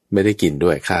ไม่ได้กินด้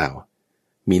วยข้าว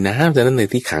มีน้ำจากนั้นใน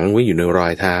ที่ขังไว้อยู่ในรอ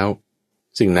ยเท้า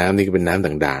ซึ่งน้ำนี่ก็เป็นน้ำ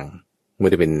ด่างๆไม่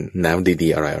ได้เป็นน้ำดี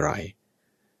ๆอร่อย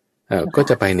ๆก็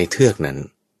จะไปในเทือกนั้น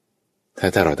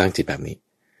ถ้าเราตั้งจิตแบบนี้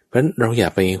เพราะฉะนั้นเราอย่า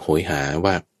ไปโหยหา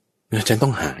ว่าฉันต้อ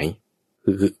งหาย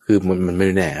คือมันไม่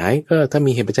แน่หายก็ถ้า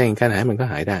มีเหตุปัจจัยแห่งการหายมันก็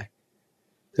หายได้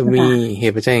ถ้ามีเห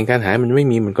ตุปัจจัยแห่งการหายมันไม่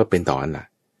มีมันก็เป็นต่ออันละ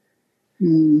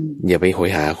อย่าไปโหย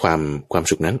หาความ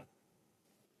สุขนั้น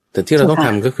แต่ที่เราต้องท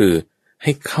ำก็คือใ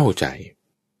ห้เข้าใจ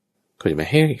เข้าใจไหม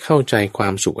ให้เข้าใจควา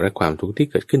มสุขและความทุกข์ที่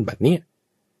เกิดขึ้นบัดนี้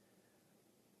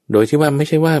โดยที่ว่าไม่ใ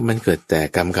ช่ว่ามันเกิดแต่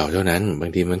กรรมเก่าเท่านั้นบา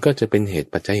งทีมันก็จะเป็นเหตุ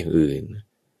ปัจจัยอย่างอื่น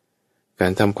กา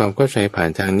รทำความเข้าใจผ่าน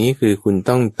ทางนี้คือคุณ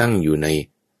ต้องตั้งอยู่ใน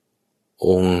อ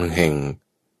งค์แห่ง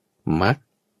มรรค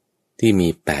ที่มี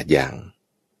8 อย่าง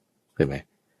เห็นไหม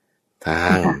ทา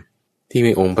งที่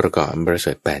มีองค์ประกอบอันประเส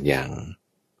ริฐ8 อย่าง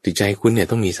จิตใจคุณเนี่ย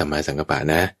ต้องมีสัมมาสังกัปปะ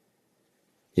นะ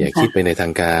อย่าคิดไปในทา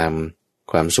งกาม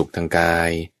ความสุขทางกา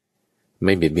ยไ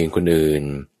ม่เบียดเบียนคนอื่น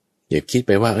อย่าคิดไ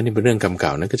ปว่านี่เป็นเรื่องกรรมเก่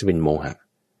านั่นก็จะเป็นโมหะ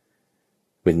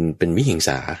เป็นวิหิงส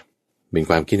าเป็น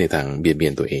ความคิดในทางเบียดเบีย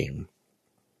นตัวเอง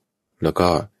แล้วก็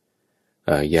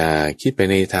อย่าคิดไป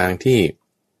ในทางที่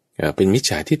เป็นมิจ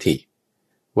ฉาทิฏฐิ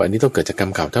ว่าอันนี้ต้องเกิดจากกรร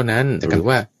มเก่าเท่านั้นหรือ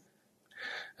ว่า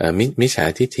มิจฉา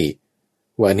ทิฏฐิ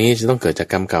ว่าอันนี้จะต้องเกิดจาก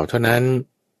กรรมเก่าเท่านั้น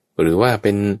หรือว่าเ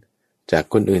ป็นจาก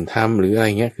คนอื่นทำหรืออะไร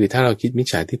เงี้ยคือถ้าเราคิดมิจ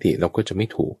ฉาทิฏฐิเราก็จะไม่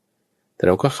ถูกแต่เ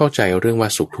ราก็เข้าใจเรื่องว่า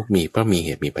สุขทุกข์มีเพราะมีเห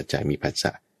ตุมีปัจจัยมีปัจ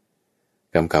จัย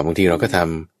กรรมเก่าบางทีเราก็ท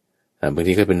ำบาง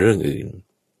ทีก็เป็นเรื่องอื่น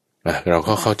เรา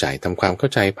ก็เข้าใจทำความเข้า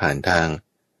ใจผ่านทาง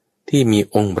ที่มี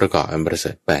องค์ประกอบอันประเส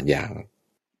ริฐ8 อย่าง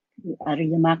อริ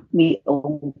ยมรรคมีอ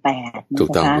งค์8ถูก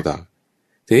ต้อง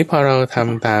ทีนี้พอเราท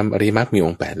ำตามอริยมรรคมีอ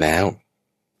งค์8แล้ว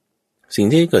สิ่ง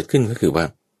ที่เกิดขึ้นก็คือว่า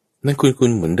นั่นคุณ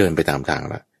เหมือนเดินไปตามทาง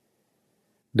ละ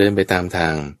เดินไปตามทา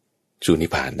งสู่นิพ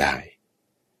พานได้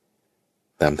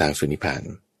ตามทางสู่นิพพาน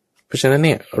เพราะฉะนั้นเ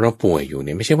นี่ยเราป่วยอยู่เ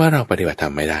นี่ยไม่ใช่ว่าเราปฏิบัติธร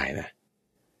รมไม่ได้นะ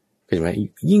เข้าใจไหม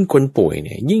ยิ่งคนป่วยเ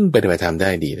นี่ยยิ่งปฏิบัติธรรมได้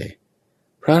ดีเลย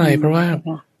เพราะอะไรเพราะว่า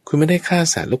คุณไม่ได้ฆ่า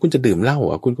สัตว์แล้วคุณจะดื่มเหล้า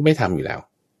คุณก็ไม่ทำอยู่แล้ว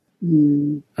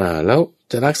แล้ว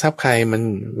จะรักทรัพย์ใคร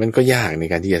มันก็ยากใน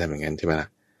การที่จะทำอย่างนั้นใช่ไหมล่ะ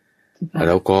แ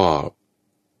ล้วก็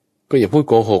ก็อย่าพูด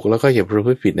โกหกแล้วก็อย่าประพ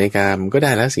ฤติผิดในกามก็ไ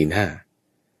ด้แล้วศีลห้า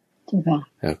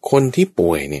คนที่ป่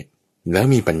วยเนี่ยแล้ว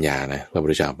มีปัญญานะพระพุท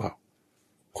ธเจ้าบอก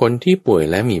คนที่ป่วย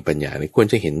และมีปัญญาเนี่ยควร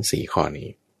จะเห็นสี่ข้อนี้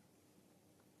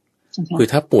คือ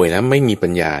ถ้าป่วยแล้วไม่มีปั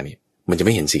ญญาเนี่ยมันจะไ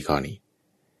ม่เห็นสี่ข้อนี้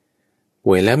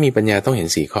ป่วยแล้วมีปัญญาต้องเห็น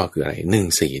สี่ข้อคืออะไรหนึ่ง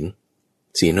ศีล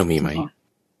เรามีไหม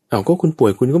ก็คุณป่ว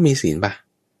ยคุณก็มีศีลป่ะ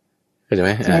เข้าใจไห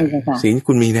มศีล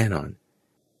คุณมีแน่นอน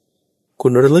คุ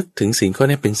ณระลึกถึงศีลข้อ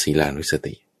นี้เป็นศีลานุส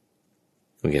ติ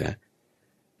โอเคนะ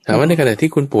ถามว่าในขณะที่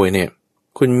คุณป่วยเนี่ย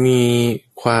คุณมี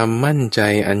ความมั่นใจ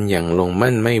อันอย่างลง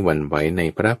มั่นไม่หวั่นไหวใน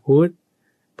พระพุทธ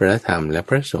พระธรรมและ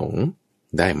พระสงฆ์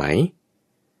ได้ไหม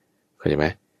เข้าใจไหม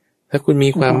ถ้าคุณมี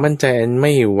ความมั่นใจอันไ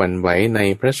ม่หวั่นไหวใน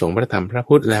พระสงฆ์พระธรรมพระ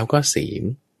พุทธแล้วก็ศีล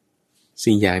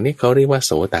สี่อย่างนี้เขาเรียกว่าโ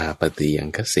สตาปัตติยัง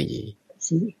คสี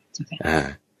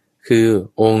คือ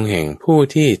องค์แห่งผู้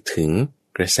ที่ถึง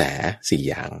กระแสสี่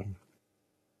อย่าง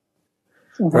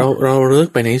เราเลิก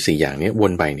ไปในสี่อย่างนี้ว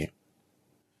นไปเนี่ย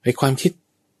ไอ้ความคิด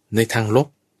ในทางลบ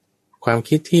ความ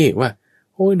คิดที่ว่า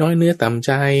โอ้ยน้อยเนื้อต่ำใ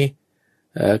จ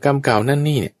กรรมเก่านั่น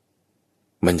นี่เนี่ย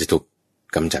มันจะถูก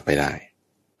กำจัดไปได้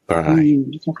เพราะอะไร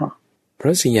เพรา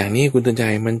ะสี่อย่างนี้คุณตื่นใจ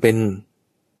มันเป็น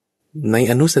ใน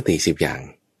อนุสติ10อย่าง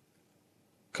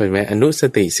เคยไหมอนุส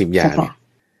ติ10อย่างเนี่ย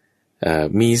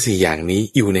มีสี่อย่างนี้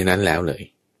อยู่ในนั้นแล้วเลย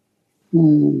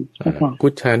พุ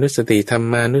ทธานุสติธรร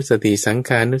มานุสติสังข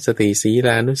านุสติศีล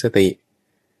านุสติ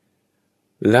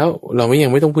แล้วเรายั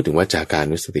งไม่ต้องพูดถึงวาจากา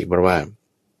นุสติเพราะว่า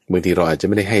บางทีเราอาจจะ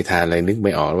ไม่ได้ให้ทานอะไรนึกไ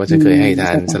ม่ออกว่าจะเคยให้ท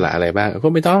านสละอะไรบ้างก็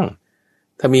ไม่ต้อง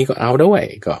ถ้ามีก็เอาด้วย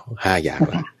ก็5อย่าง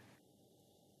ละ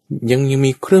ยัง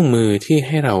มีเครื่องมือที่ใ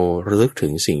ห้เราระลึกถึ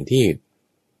งสิ่งที่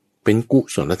เป็นกุ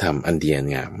ศลธรรมอันดี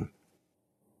งาม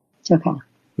เจ้าค่ะ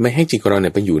ไม่ให้จิตเราเนี่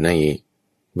ยไปอยู่ใน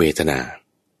เวทนา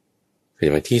เป็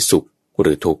นว่าที่สุขห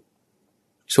รือทุกข์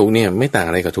สุขเนี่ยไม่ต่าง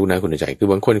อะไรกับทุกข์นะคุณใจคือ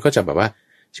บางคนก็จะแบบว่า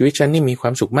ชีวิตฉันนี่มีควา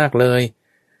มสุขมากเลย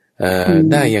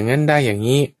ได้อย่างนั้นได้อย่าง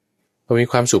นี้พอมี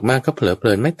ความสุขมากก็เพลิดเพ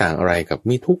ลินไม่ต่างอะไรกับ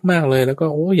มีทุกข์มากเลยแล้วก็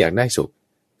โอ้อยากได้สุข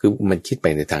คือมันคิดไป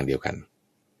ในทางเดียวกัน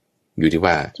อยู่ที่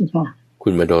ว่าคุ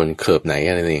ณมาโดนเขิบไหน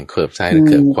อะไรเองเขิบซ้ายหรือ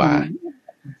เขิบขวา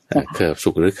เขิบสุ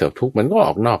ขหรือเขิบทุกข์มันก็อ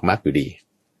อกนอกมรรคอยู่ดี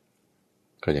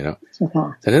เข้าใจเนาะ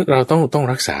ฉะนั้นเราต้อง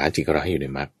รักษาจิตเราให้อยู่ใน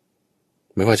มรรค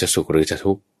ไม่ว่าจะสุขหรือจะ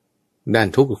ทุกข์ด้าน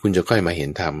ทุกข์คุณจะค่อยมาเห็น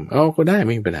ธรรมก็ได้ไ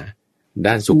ม่มีปัญหา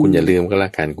ด้านสุขคุณอย่าลืมก็แล้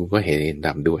วกันคุณก็เห็นธร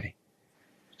รมด้วย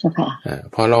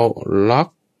พอเราล็อก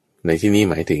ในที่นี้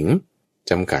หมายถึง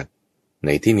จำกัดใน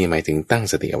ที่นี้หมายถึงตั้ง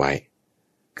สติเอาไว้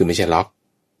คือไม่ใช่ล็อก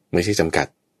ไม่ใช่จำกัด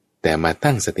แต่มา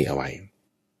ตั้งสติเอาไว้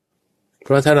เพ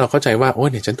ราะถ้าเราเข้าใจว่าโอ้ย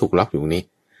เนี่ยฉันถูกล็อกอยู่นี้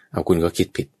คุณก็คิด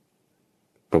ผิด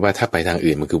เพราะว่าถ้าไปทาง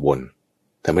อื่นมันคือวน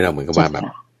ทำให้เราเหมือนกับว่าแบบ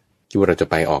คิดว่าเราจะ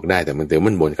ไปออกได้แต่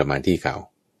มันวนกลับมาที่เก่า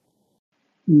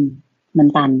มัน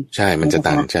ตันใช่มันจะ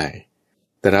ตันใช่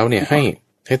แต่เราเนี่ย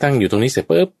ให้ตั้งอยู่ตรงนี้เสร็จ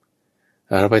ปุ๊บ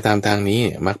เราไปตามทางนี้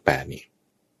มรรค8นี่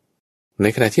ใน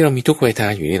ขณะที่เรามีทุกเวทนา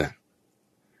อยู่นี่แหละ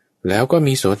แล้วก็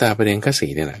มีโสตาปัฏฐิยคสี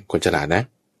เนี่ยแหละคนฉลาดนะ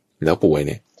แล้วป่วยเ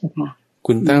นี่ย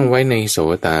คุณตั้งไว้ในโส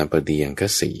ตาปัฏฐิยค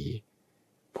สี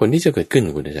ผลที่จะเกิดขึ้น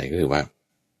คุณใจก็คือว่า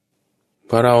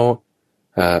พอเรา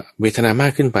เวทนามา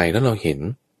กขึ้นไปแล้วเราเห็น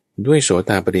ด้วยโส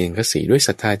ตาปัฏฐิยคสีด้วยศ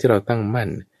รัทธาที่เราตั้งมั่น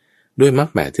ด้วยมรรค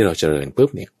8ที่เราเจริญปุ๊บ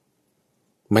เนี่ย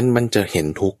มันจะเห็น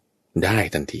ทุกข์ได้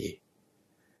ทันที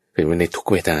เป็นในทุก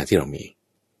เวทนาที่เรามี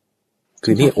คื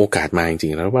อนี่โอกาสมาจริ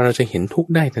งๆแล้วว่าเราจะเห็นทุกข์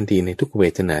ได้ทันทีในทุกเว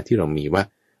ทนาที่เรามีว่า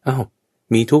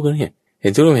มีทุกข์แล้วเนี่ยเห็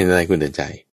นทุกข์แล้วเห็นอะไรคุณเดินใจ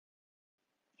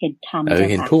เห็นธรรม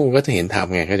เห็นทุกข์ก็จะเห็นธรรม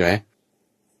ไงเข้าใจไหม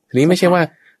ทีนี้ไม่ใช่ว่า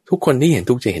ทุกคนที่เห็น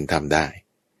ทุกข์จะเห็นธรรมได้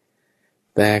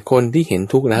แต่คนที่เห็น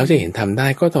ทุกข์แล้วจะเห็นธรรมได้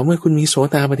ก็ต่อเมื่อคุณมีโส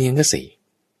ตาปัฏฐิยคสี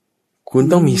คุณ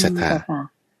ต้องมีศรัทธา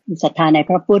มีศรัทธาใน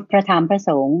พระพุทธพระธรรมพระส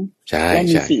งฆ์และ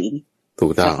มีศีลถู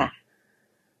กต้อง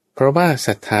เพราะว่าศ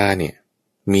รัทธาเนี่ย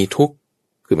มีทุกข์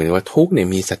คือหมายถึงว่าทุกข์เนี่ย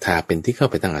มีศรัทธาเป็นที่เข้า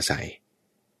ไปตั้งอาศัย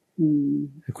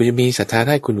คุณจะมีศรัทธาไ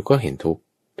ด้คุณก็เห็นทุก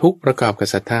ข์ประกอบกับ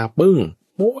ศรัทธาปึ้ง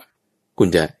คุณ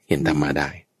จะเห็นธรรมะได้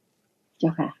เจ้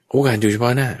าค่ะโอกาสอยู่เฉพา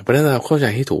ะหน้าเพราะนั้นเราเข้าใจ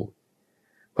ให้ถูก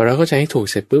พอเราเข้าใจให้ถูก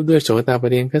เสร็จปุ๊บด้วยโสตาปัฏ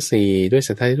ฐิยคสีด้วยศ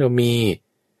รัทธาที่เรามี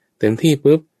เต็มที่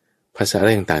ปุ๊บภาษาอะไร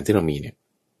ต่างๆที่เรามีเนี่ย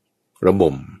ระ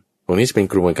บ่มตรงนี้จะเป็น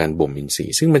กระบวนการบ่มอินทรี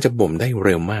ย์ซึ่งมันจะบ่มได้เ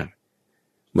ร็วมาก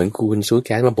เหมือนคุณซื้อแ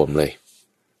ก๊สมาบ่มเลย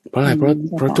เพราะอะไรเ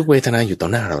พราะทุกเวทนาอยู่ต่อ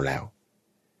หน้าเราแล้ว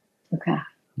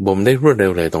บ่มได้รวดเร็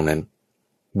วเลยตรงนั้น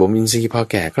บ่มอินทรีย์พอ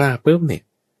แก่กล้าปุ๊บเนี่ย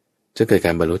จะเกิดก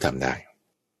ารบรรลุธรรมได้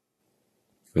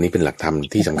อันนี้เป็นหลักธรรม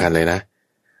ที่สำคัญเลยนะ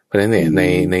เพราะฉะนั้นเนี่ย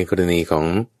ในกรณีของ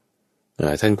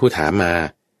ท่านผู้ถามมา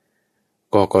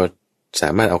ก็สา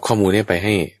มารถเอาข้อมูลนี้ไปใ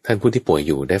ห้ท่านผู้ที่ป่วยอ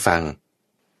ยู่ได้ฟัง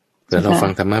แล้วเราฟั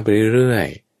งธรรมะไปเรื่อย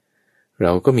ๆเร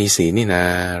าก็มีศีลนี่นา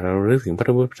เรารึกถึงพร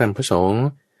ะพุทธพระธรรมพระสงฆ์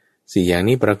4อย่าง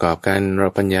นี้ประกอบกันเรา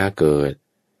ปัญญาเกิด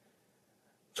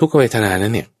โส ทุกขเวทนานั้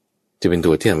นเนี่ยจะเป็น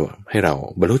ตัวที่ทำให้เรา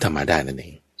บรรลุธรรมะได้นั่นเอ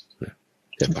ง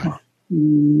เจ้าค่ะ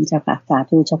เจ้าค่ะสา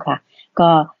ธุเจ้าค่ะก็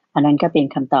อันนั้นก็เป็น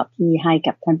คำตอบที่ให้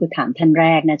กับท่านผู้ถามท่านแร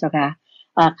กนะเจ้าค่ะ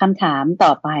คำถามต่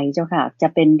อไปเจ้าค่ะจะ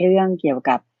เป็นเรื่องเกี่ยว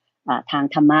กับทาง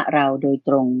ธรรมะเราโดยต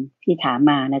รงที่ถาม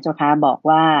มานะเจ้าค่ะบอก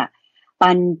ว่า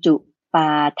ปัญจุป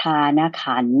าทาน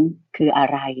ขันธ์คืออะ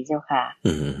ไรเจ้าค่ะ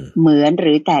เหมือนห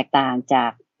รือแตกต่างจา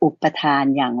กอุปทาน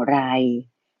อย่างไร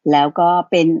แล้วก็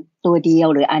เป็นตัวเดียว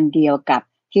หรืออันเดียวกับ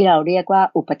ที่เราเรียกว่า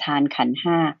อุปทานขันธ์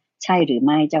ห้าใช่หรือไ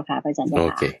ม่เจ้าค่ะพระอาจารย์เจ้าค่ะโอ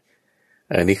เค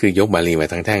นี่คือยกบาลีมา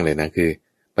ทั้งแท่งเลยนะคือ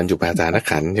ปัญจุปาทาน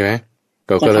ขันธ์ใช่ไหม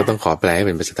ก็เราต้องขอแปลให้เ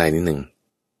ป็นภาษาไทยนิดหนึ่ง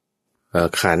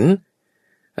ขันธ์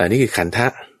นี่คือขันธะ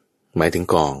หมายถึง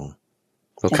กอง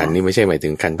เพราะขันธ์นี่ไม่ใช่หมายถึ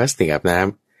งขันพลาสติกอาบน้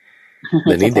ำเ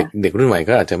ดี๋ยวนี้เด็กรุ่นใหม่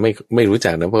ก็อาจจะไม่รู้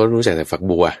จักนะเพราะรู้จักแต่ฝัก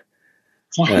บัว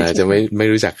จะไม่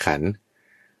รู้จักขันธ์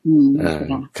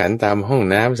ขันธ์ตามห้อง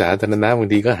น้ำสาธารณะบาง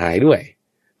ทีก็หายด้วย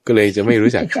ก็เลยจะไม่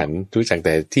รู้จักขันธ์รู้จักแ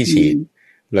ต่ที่ฉีด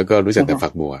แล้วก็รู้จักแต่ฝั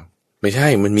กบัวไม่ใช่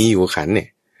มันมีอยู่ขันธ์เนี่ย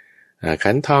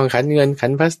ขันธ์ทองขันธ์เงินขั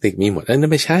นธ์พลาสติกมีหมดนั่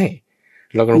นไม่ใช่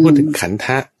เรากำลังพูดถึงขันธ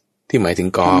ะที่หมายถึง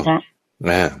กอง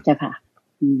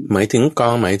หมายถึงกอ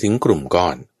งหมายถึงกลุ่มก้อ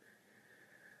น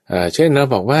เช่นเรา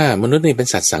บอกว่ามนุษย์นี่เป็น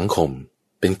สัตว์สังคม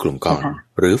เป็นกลุ่มก้อน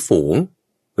หรือฝูง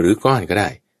หรือก้อนก็ได้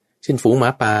เช่นฝูงหมา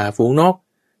ป่าฝูงนก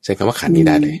ใช้คำว่าขันธ์นี้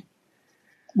ได้เลย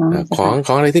ข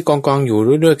องอะไรที่กองอยู่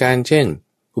ด้วยกันเช่น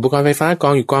อุปกรณ์ไฟฟ้าก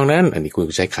องอยู่กองนั้นอันนี้คุณ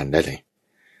ใช้ขันธ์ได้เลย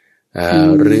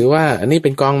หรือว่าอันนี้เป็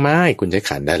นกองไม้คุณใช้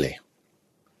ขันธ์ได้เลย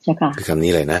คือคำ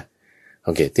นี้เลยนะโอ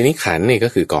เคทีนี้ขันธ์นี่ก็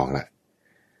คือกองละ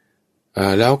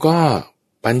แล้วก็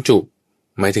ปัญจุ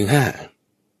หมายถึงห้า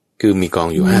คือมีกอง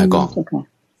อยู่5กอง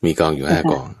มีกองอยู่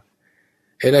5กอง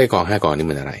ไอ้กอง5กองนี่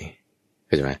มันอะไรเ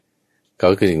ข้าใจไหมก็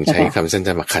คือถึงใช้คำ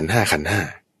สั้นๆว่าขันธ์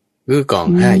5คือกอง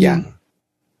5อย่าง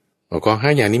กอง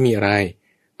5อย่างนี้มีอะไร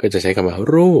ก็จะใช้คำว่า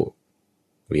รูป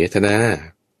เวทนา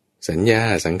สัญญา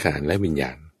สังขารและวิญญ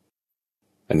าณ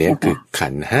อันนี้คือขั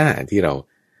นธ์5ที่เรา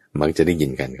มักจะได้ยิ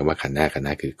นกันคำว่าขันธ์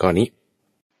5คือก้อนนี้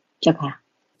เจ้าค่ะ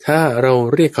ถ้าเรา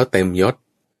เรียกเขาเต็มยศ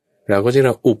เราก็จะเรี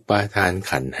ยกอุปาทาน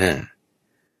ขันธ์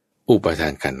5อุปาทา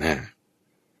นขันธ์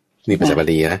5นี่ภาษาบา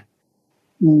ลีนะ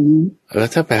แล้ว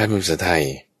ถ้าแปลเป็นภาษาไทย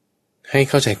ให้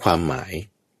เข้าใจความหมาย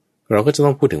เราก็จะต้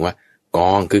องพูดถึงว่าก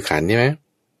องคือขันธ์ใช่ไหม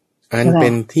อันเป็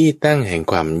นที่ตั้งแห่ง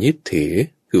ความยึดถือ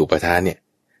คืออุปทานเนี่ย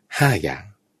5อย่าง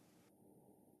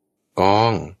กอ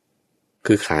ง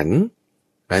คือขันธ์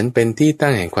อันเป็นที่ตั้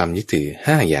งแห่งความยึดถือ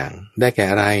5อย่างได้แก่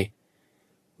อะไร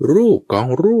รูปกอง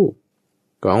รู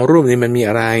ปนี่มันมี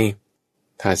อะไร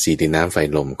ธาตุ4ดินน้ำไฟ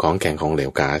ลมของแข็งของเหล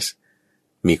วก๊าซ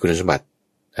มีคุณสมบัติ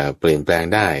เปลี่ยนแปลง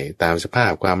ได้ตามสภา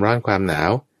พความร้อนความหนา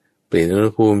วเปลี่ยนอุณห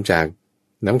ภูมิจาก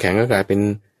น้ำแข็งก็กลายเป็น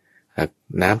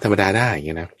น้ำธรรมดาได้อย่าง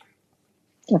นี้นะ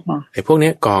ไอ้พวก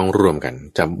นี้กองรวมกัน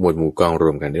จับหมวดหมู่กองร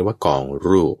วมกันเรียกว่ากอง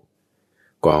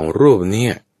รูปเนี่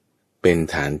ยเป็น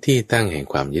ฐานที่ตั้งแห่ง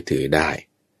ความยึดถือได้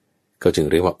ก็จึง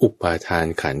เรียกว่าอุปาทาน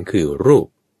ขันธ์คือรูป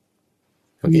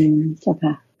โอเค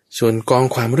ส่วนกอง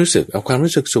ความรู้สึกเอาความ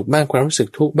รู้สึกสุขบ้างความรู้สึก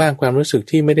ทุกข์บ้างความรู้สึก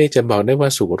ที่ไม่ได้จะบอกได้ว่า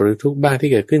สุขหรือทุกข์บ้างที่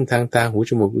เกิดขึ้นทางตาหู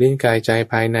จมูกลิ้นกายใจ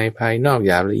ภายในภายนอกห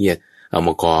ยาบละเอียดเอาม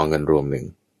ากองกันรวม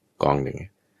กองหนึ่ง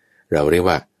เราเรียก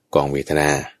ว่ากองเวทนา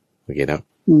โอเคนะ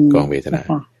กองเวทนา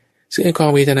ซึ่งไอ้กอ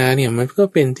งเวทนาเนี่ยมันก็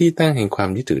เป็นที่ตั้งแห่งความ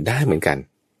ยึดถือได้เหมือนกัน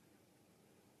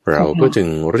เราก็จึง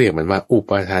เรียกมันว่าอุ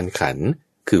ปาทานขันธ์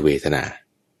คือเวทนา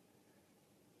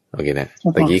โอเคนะ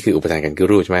ตะกี้คืออุปทานกันคือ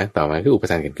รูปใช่ไหมต่อมาคืออุป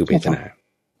ทานกันคือเวทนา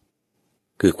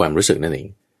คือความรู้สึกนั่นเอง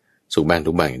สุขบ้าง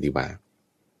ทุกบ้างอย่างที่ว่า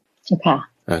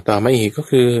ต่อมาอีกก็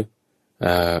คือ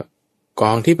ก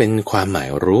องที่เป็นความหมาย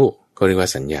รู้ก็เรียกว่า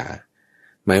สัญญา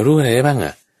หมายรู้อะไรได้บ้าง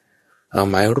เอา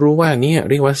หมายรู้ว่านี่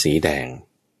เรียกว่าสีแดง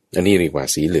อันนี้เรียกว่า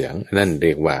สีเหลืองนั่นเ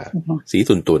รียกว่าสี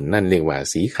ตุ่นๆนั่นเรียกว่า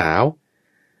สีขาว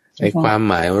ไอ้ความ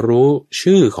หมายรู้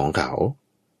ชื่อของเขา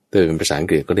ถ้าเป็นภาษาอัง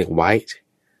กฤษก็เรียก white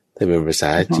ถ้าเป็นภาษ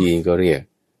าจีนก็เรียก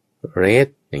red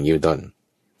อย่างนี้ต้น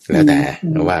แล้วแ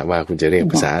ต่ว่าคุณจะเรียก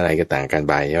ภาษาอะไรก็ต่างกัน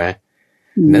ไปใช่ไหม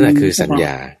นั่นแหละคือสัญญ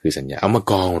าเอามา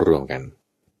กองรวมกัน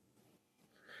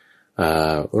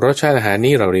รสชาติอาหาร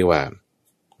นี้เราเรียกว่า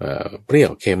เปรี้ย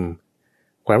วเค็ม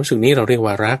ความรู้สึกนี้เราเรียก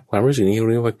ว่ารักความรู้สึกนี้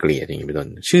เรียกว่าเกลียดอย่างนี้เป็นต้น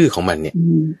ชื่อของมันเนี่ย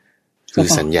คือ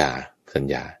สัญญา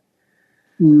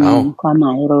เอาความหม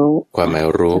ายรู้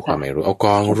เอาก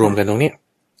องรวมกันตรงนี้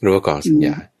เรียกว่ากองสัญญ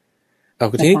าเอา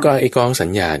ทีนี้ไอ้กองสัญ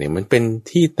ญาเนี่ยมันเป็น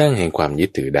ที่ตั้งแห่งความยึ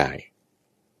ดถือได้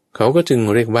เขาก็จึง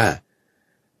เรียกว่า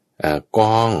ก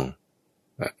อง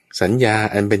สัญญา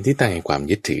อันเป็นที่ตั้งแห่งความ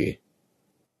ยึดถือ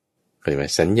เข้าใจไหม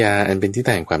สัญญาอันเป็นที่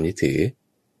ตั้งแห่งความยึดถือ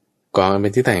กองอันเป็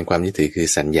นที่ตั้งแห่งความยึดถือคือ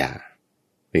สัญญา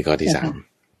นี่ข้อที่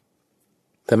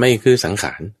3แต่ไม่คือสังข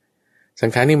าร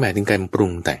นี่หมายถึงการปรุ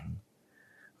งแต่ง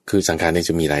คือสังขารเนี่ย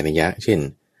จะมีหลายนัยยะเช่น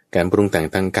การปรุงแต่ง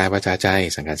ทางกายวาจาใจ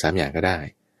สังขาร3อย่างก็ได้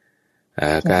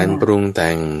การปรุงแ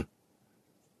ต่ง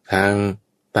ทาง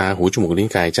ตาหูจมูกลิ้น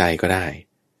กายใจก็ได้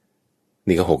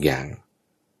นี่ก็6อย่าง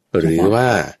หรือว่า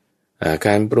ก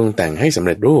ารปรุงแต่งให้สำเ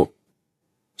ร็จรูป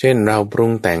เช่นเราปรุ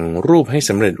งแต่งรูปให้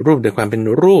สำเร็จรูปโดยความเป็น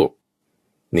รูป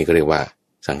นี่ก็เรียกว่า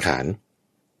สังขาร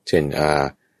เช่น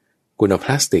คุณเอาพ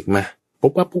ลาสติกมาปุ๊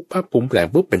บปั๊บปุ๊บปั๊บปุ๊บแปลง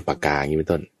ปุ๊บเป็นปากกาอย่างนี้เป็น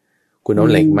ต้นคุณเอา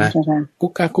เหล็กมากุ๊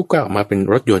กก้ากุ๊กก้าออกมาเป็น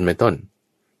รถยนต์เป็นต้น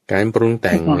การปรุงแ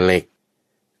ต่งเหล็ก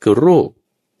คือรูป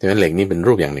แต่ว่าเหล็กนี่เป็น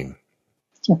รูปอย่างหนึ่ง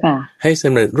ให้ส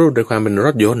ำเร็จรูปโดยความเป็นร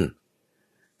ถยนต์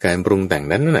การปรุงแต่ง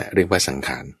นั้นน่ะเรียกว่าสังข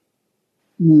าร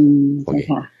โอ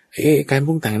เคการป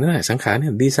รุงแต่งนั้นน่ะสังขารเนี่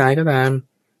ยดีไซน์ก็ตาม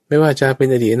ไม่ว่าจะเป็น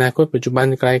อดีตอนาคตปัจจุบัน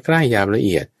ไกลใกล้หยาบละเ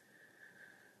อียด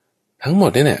ทั้งหม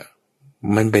ดเนี่ย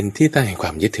มันเป็นที่ตั้งแห่งคว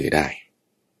ามยึดถือได้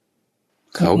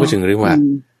เขาก็จึงเรียกว่า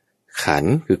ขัน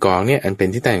ธ์คือกองเนี่ยอันเป็น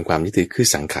ที่ตั้งแห่งความยึดถือคือ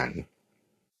สังขาร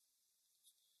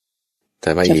แต่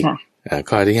มาอีก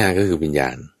ข้อที่5ก็คือวิญญา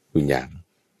ณวิญญ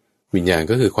าณ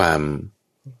ก็คือความ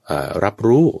รับ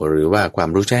รู้หรือว่าความ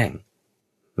รู้แจ้ง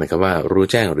นะครับว่ารู้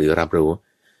แจ้งหรือรับรู้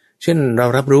เช่นเรา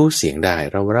รับรู้เสียงได้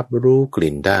เรารับรู้ก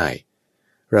ลิ่นได้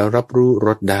เรารับรู้ร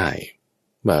สได้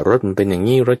ว่ารสมันเป็นอย่าง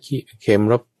นี้รสเค็ม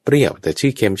รสเปรี้ยวแต่ชื่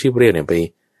อเค็มชื่อเปรี้ยวเนี่ย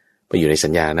ไปอยู่ในสั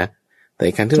ญญานะแต่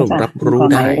การที่เรารับรู้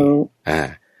ได้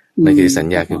นั่นคือสัญ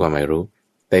ญาคือความหมายรู้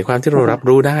แต่ความที่เรารับ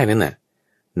รู้ได้นั่น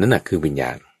น่ะคือวิญญ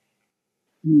าณ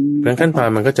เรื่องขั้นตอน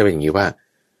มันก็จะเป็นอย่างนี้ว่า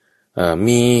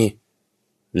มี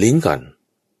ลิ้นก่อน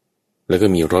แล้วก็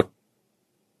มีรส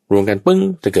รวมกันปึ้ง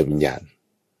จะเกิดวิญญาณ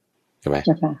ใช่ไหม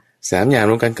3อย่าง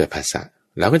รวมกันเกิดภาษา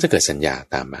แล้วก็จะเกิดสัญญา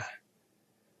ตามมา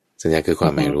สัญญาคือควา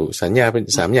มหมายรู้สัญญาเป็น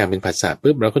3อย่างเป็นภาษา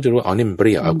ปุ๊บเราก็จะรู้อ๋อนี่มันเป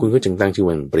รี้ยวคุณก็จึงตั้งชื่อ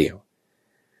มันเปรี้ยว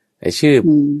ไอ้ชื่อ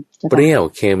เปรี้ยว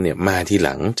เค็มเนี่ยมาทีห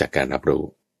ลังจากการรับรู้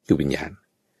คือวิญญาณ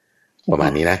ประมา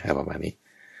ณนี้นะประมาณนี้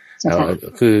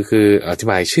คืออธิ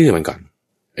บายชื่อมันก่อน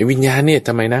ไอ้วิญญาณเนี่ยท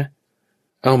ำไมนะ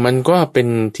มันก็เป็น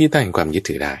ที่ตั้งแห่งความยึด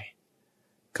ถือได้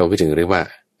เขาก็จึงเรียกว่า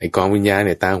ไอ้กองวิญญาณเ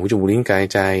นี่ยตาหูจมูกลิ้นกาย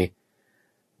ใจ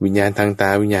วิญญาณทางตา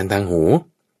วิญญาณทางหู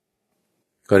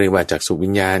ก็เรียกว่าจักษุวิ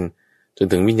ญญาณจน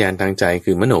ถึงวิญญาณทางใจ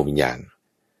คือมโนวิญญาณ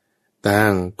ต่า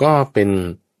งก็เป็น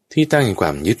ที่ตั้งแห่งคว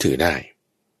ามยึดถือได้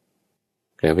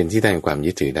แล้วเป็นที่ตั้งแห่งความ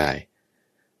ยึดถือได้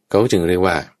เขาจึงเรียก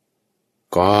ว่า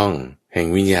กองแห่ง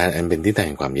วิญญาณอันเป็นที่ตั้งแ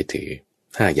ห่งความยึดถือ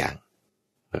5อย่าง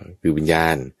คือวิญญา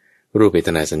ณรูปเวท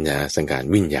นาสัญญาสังขาร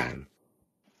วิญญาณ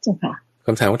เจ้าค่ะค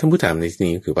ำถามว่าท่านผู้ถามในที่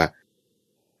นี้ก็คือว่า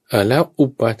แล้วอุ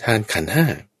ปทานขันธ์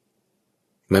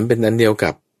5มันเป็นอันเดียว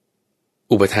กับ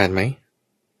อุปทานไหม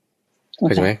เ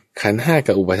ข้าใจไหมขันธ์5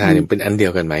กับอุปทานเป็นอันเดีย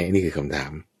วกันไหมนี่คือคำถา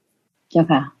มเจ้า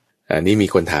ค่ะอันนี้มี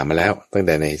คนถามมาแล้วตั้งแ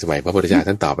ต่ในสมัยพระพุทธเจ้า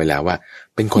ท่านตอบไปแล้วว่า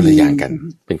เป็นคนละอย่างกัน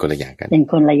เป็นคนละอย่างกันเป็น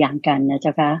คนละอย่างกันนะเจ้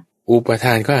าค่ะอุปท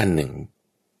านก็อันหนึ่ง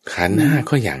ขันธ์5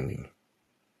ก็อย่างหนึ่ง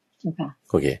เจ้าค่ะ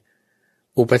โอเค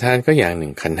อุปทานก็อย่างหนึ่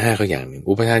งขันธ์5ก็อย่างหนึ่ง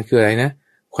อุปทานคืออะไรนะ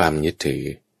ความยึดถือ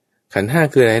ขันธ์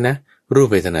5คืออะไรนะรูป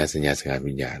เวทนาสัญญาสังขาร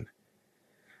วิญญาณ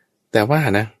แต่ว่า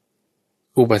นะ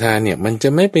อุปทานเนี่ยมันจะ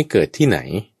ไม่ไปเกิดที่ไหน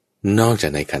นอกจา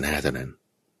กในขันธ์5เท่านั้น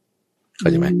เข้า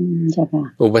ใจไหม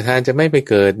อุปทานจะไม่ไป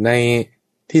เกิดใน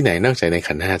ที่ไหนนอกจากใน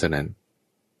ขันธ์5เท่านั้น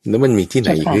แล้วมันมีที่ไหน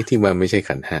อีกที่มันไม่ใช่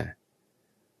ขันธ์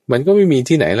5มันก็ไม่มี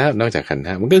ที่ไหนแล้วนอกจากขันธ์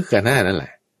5มันก็คือขันธ์5นั่นแหล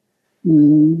ะ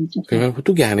คือ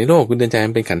ทุกอย่างในโลกคุณเดินใจ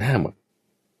มันเป็นขันธ์5หมด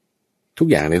ทุก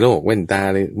อย่างในโลกแว่นตา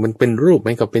เลยมันเป็นรูป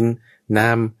มันก็เป็นนา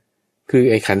มคือ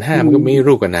ไอ้ขันธ์5มันก็ไม่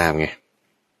รูปกับนามไง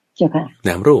น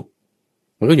ามรูป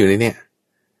มันก็อยู่ในเนี่ย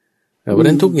เพราะฉะ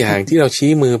นั้นทุกอย่างที่เรา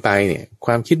ชี้มือไปเนี่ยค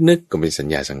วามคิดนึกก็เป็นสัญ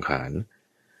ญาสังขาร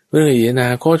เรื่องอน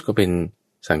าคตก็เป็น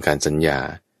สังขารสัญญา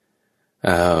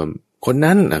คน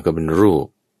นั้นก็เป็นรูป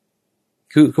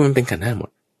คือมันเป็นขันธ์5หมด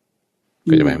เ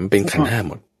ข้าใจไหมมันเป็นขันธ์5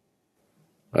หมด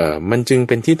มันจึงเ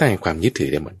ป็นที่ตั้งแห่งความยึดถือ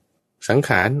ได้หมดสังข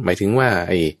ารหมายถึงว่า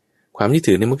ไอ้ความยึด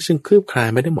ถือเนี่ยมันซึ่งคืบคลาย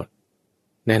ไม่ได้หมด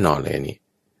แน่นอนเลยอันนี้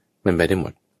มันไปได้หม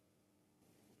ด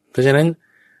เพราะฉะนั้น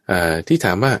ที่ถ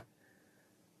ามว่า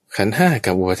ขันธ์5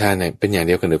กับอุปทานเนี่ยเป็นอย่างเ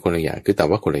ดียวกันหรือคนละอย่างคือตอบ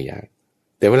ว่าคนละอย่าง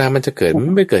แต่เวลามันจะเกิด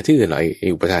มันไม่เกิดที่อื่นหรอกไอ้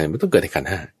อุปทานมันต้องเกิดในขันธ์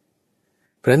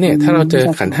5เพราะฉะนั้นเนี่ยถ้าเราเจอ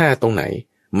ขันธ์5ตรงไหน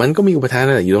มันก็มีอุปทาน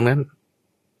นั่นแหละอยู่ตรงนั้น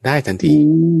ได้ทันที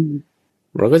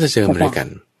เราก็จะเจอมันด้วยกัน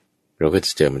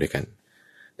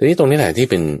ทีนี้ตรงนี้แหละที่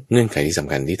เป็นเงื่อนไขที่ส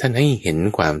ำคัญที่ท่านให้เห็น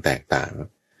ความแตกต่าง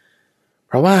เ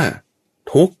พราะว่า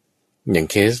ทุกอย่าง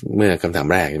เคสเมื่อคำถาม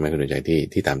แรกใช่ไหมคุณดวงใจ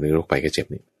ที่ตามเรื่องโรคไปก็เจ็บ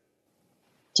นี่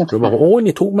เราบอกว่าโอ้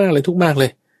นี่ทุกข์มากเลยทุกข์มากเล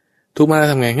ยทุกข์มากแล้ว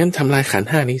ทำไงงั้นทำลายขันธ์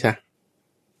5นี้ซะ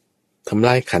ทำล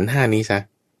ายขันธ์5นี้ซะ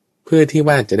เพื่อที่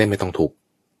ว่าจะได้ไม่ต้องทุกข์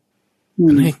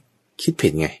มันให้คิดผิ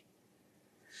ดไง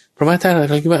เพราะว่าถ้า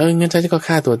เราคิดว่างั้นฉันก็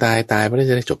ฆ่าตัวตายไม่ได้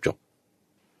จะได้จบ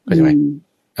เข้าใจไหม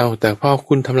แต่พอ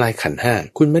คุณทำลายขันธ์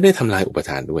5คุณไม่ได้ทำลายอุป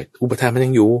ทานด้วยอุปทานมันยั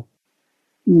งอยู่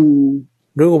อืม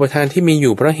ด้วยอุปทานที่มีอ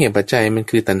ยู่เพราะเหตุปัจจัยมัน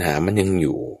คือตัณหามันยังอ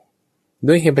ยู่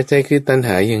ด้วยเหตุปัจจัยคือตัณห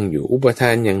ายังอยู่อุปทา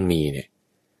นยังมีเนี่ย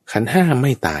ขันธ์ห้าไ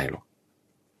ม่ตายหรอก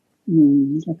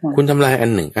คุณทำลายอั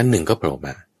นหนึ่งก็โผล่ม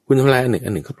าคุณทำลายอันห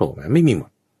นึ่งก็โผล่มาไม่มีหม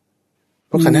ดเ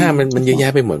พราะขันธ์ห้ามันเยอะแย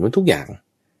ะไปหมดมันทุกอย่าง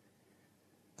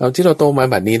เอาที่เราโตมา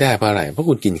บัดนี้ได้เพราะอะไรเพราะ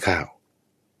คุณกินข้าว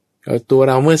เอาตัวเ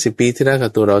ราเมื่อ10 ปีที่แล้วกั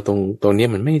บตัวเราตรงนี้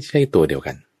มันไม่ใช่ตัวเดียว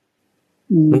กัน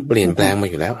มันเปลี่ยนแปลงมา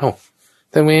อยู่แล้ว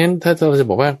แต่แม้นถ้าเราจะ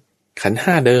บอกว่าขันธ์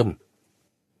ห้าเดิม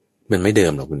มันไม่เดิ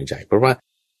มหรอกคุณใจเพราะว่า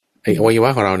ไอ้อวัยว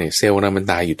ะของเราเนี่ยเซลล์เรามัน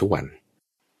ตายอยู่ทุกวัน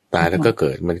ตายแล้วก็เ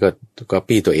กิดมันก็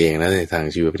ปี้ตัวเองนะในทาง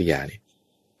ชีววิทยาเนี่ย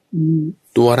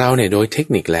ตัวเราเนี่ยโดยเทค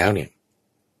นิคแล้วเนี่ย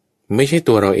ไม่ใช่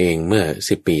ตัวเราเองเมื่อ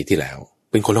10 ปีที่แล้ว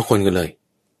เป็นคนละคนกันเลย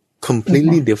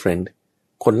completely different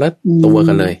คนละตัว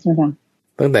กันเลย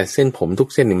ตั้งแต่เส้นผมทุก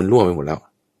เส้นนี่มันร่วงไปหมดแล้ว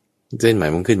เส้นใหม่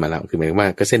มันขึ้นมาแล้วคือหมายถึงว่า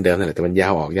ก็เส้นเดิมนั่นแหละแต่มันยา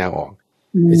วออก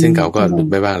เส้นเก่าก็หลุด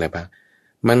ไปบ้างอะไรบ้าง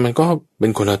มันก็เป็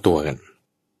นคนละตัวกัน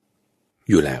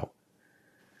อยู่แล้ว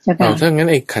ถ้างั้น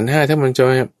ไอ้ขันธ์ห้าถ้ามันจะ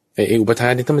ไอ้อุปทา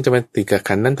นนี่ถ้ามันจะมาติดกับ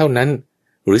ขันธ์นั้นเท่านั้น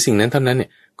หรือสิ่งนั้นเท่านั้นเนี่ย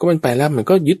ก็มันไปแล้วมัน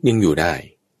ก็ยึดยังอยู่ได้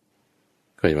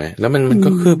เข้าใจไหมแล้วมันก็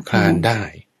คืบคลานได้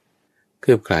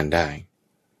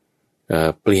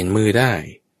เปลี่ยนมือได้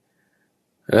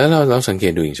แล้วเราสังเก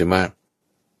ตดูอย่างเช่นว่า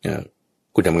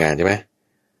คุณทำงานใช่ไหม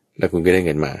แล้วคุณก็ได้เ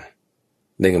งินมา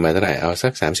เท่าไหร่เอาสั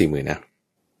ก3-4 หมื่นนะ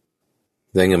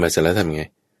ได้เงินมาเสร็จแล้วทำไง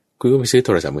คุณก็ไปซื้อโท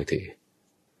รศัพท์มือถือ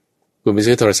คุณไป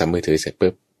ซื้อโทรศัพท์มือถือเสร็จ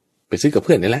ปุ๊บไปซื้อกับเ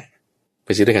พื่อนนี่แหละไป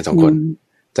ซื้อด้วยกัน2 คน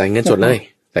จ่ายเงินสดเลย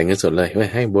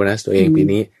ให้โบนัสตัวเองปี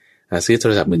นี้ซื้อโท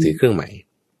รศัพท์มือถือเครื่องใหม่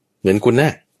เงินคุณนะ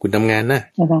คุณทำงานนะ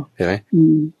เห็นไหม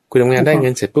คุณทำงานได้เงิ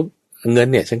นเสร็จปุ๊บเงิน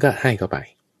เนี่ยฉันก็ให้เข้าไป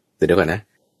แต่เดี๋ยวก่อนนะ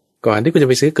ก่อนที่คุณจะ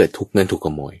ไปซื้อเกิดถูกถูกข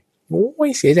โมยโอ้ย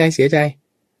เสียใจ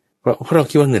เพราะเรา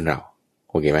คิดว่าเงินเรา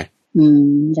โอเคไหม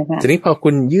ทีนี้พอคุ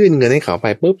ณยื่นเงินให้เขาไป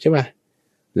ปุ๊บใช่ป่ะ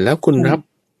แล้วคุณ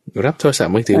รับโทรศัพ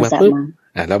ท์มือถือมาปุ๊บ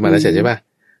รับมาแล้วเสร็จใช่ป่ะ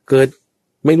เกิด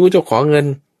ไม่รู้เจ้าของเงิน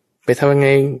ไปทำยังไง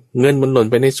เงินมันหล่น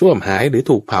ไปในส้วมหายหรือ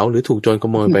ถูกเผาหรือถูกโจรข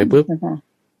โมยไปปุ๊บ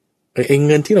เ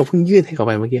งินที่เราเพิ่งยื่นให้เขาไ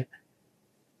ปเมื่อกี้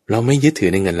เราไม่ยึดถือ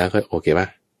ในเงินแล้วก็โอเคป่ะ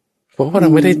เพราะว่าเรา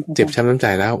ไม่ได้เจ็บช้ำน้ำใจ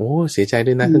แล้วโอ้เสียใจ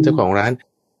ด้วยนะท่านเจ้าของร้าน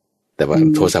แต่ว่า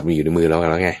โทรศัพท์มีอยู่ในมือเรา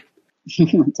แล้วไง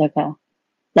เจ้าค่ะ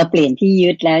เราเปลี่ยนที่ยึ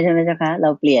ดแล้วใช่ไหมเจ้าค่ะเรา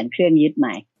เปลี่ยนเครื่องยึดให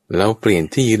ม่เราเปลี่ยน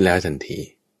ที่ยึดแล้วทันที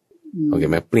โอเค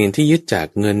ไหมเปลี่ยนที่ยึดจาก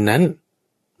เงินนั้น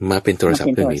มาเป็นโทรศัพ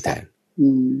ท์เครื่องนี้แทน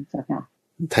เจ้าค่ะ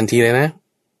ทันทีเลยนะ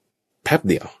แป๊บ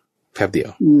เดียว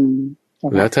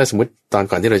แล้วถ้าสมมติตอน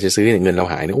ก่อนที่เราจะซื้อเงินเรา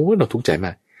หายเนี่ยโอ้เราทุกข์ใจม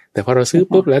ากแต่พอเราซื้อ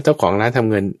ปุ๊บแล้วเจ้าของร้านทำ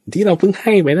เงินที่เราเพิ่งใ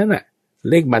ห้ไปนั่นน่ะ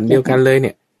เลขบัตรเดียวกันเลยเ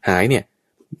นี่ยหายเนี่ย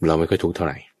เราไม่ค่อยทุกข์เท่าไ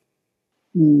หร่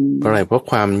เพราะอะไรเพราะ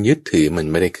ความยึดถือมัน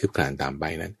ไม่ได้คืบคลานตามไป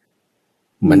นั้น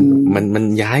มัน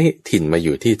ย้ายถิ่นมาอ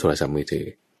ยู่ที่โทรศัพท์มือถือ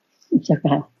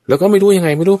แล้วก็ไม่รู้ยังไง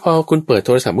ไม่รู้พอคุณเปิดโ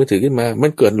ทรศัพท์มือถือขึ้นมามั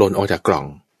นเกิดหล่นออกจากกล่อง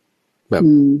แบบ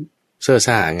เซ่อ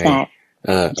ซ่าไง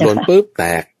หล่นปุ๊บแต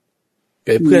ก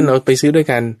เพื่อนเราไปซื้อด้วย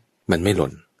กันมันไม่หล่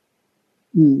น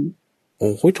โอ้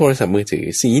โหโทรศัพท์มือถือ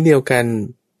สีเดียวกัน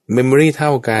เมมโมรี่เท่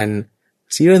ากัน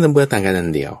serial number ต่างกันอั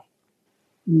นเดียว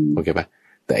โอเคป่ะ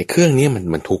แต่ไอ้เครื่องนี้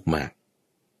มันทุกข์มาก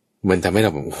มันทำให้เร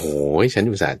าแบบโอ้โหฉัน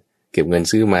อุตส่าห์เก็บเงิน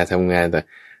ซื้อมาทำงานแต่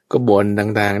ก็บ่น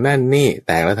ดังๆนั่นนี่แ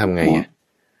ตกแล้วทำไง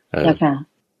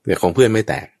แต่ของเพื่อนไม่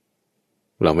แตก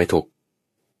เราไม่ทุกข์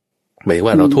หมายถึง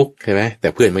ว่าเราทุกข์ใช่ไหมแต่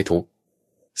เพื่อนไม่ทุกข์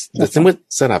แต่สมมติ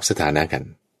สลับสถานะกัน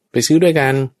ไปซื้อด้วยกั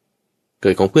นเกิ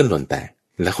ดของเพื่อนหล่นแตก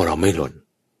แล้วของเราไม่หล่น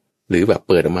หรือแบบ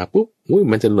เปิดออกมาปุ๊บ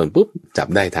มันจะหล่นปุ๊บจับ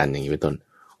ได้ทันอย่างนี้เป็นต้น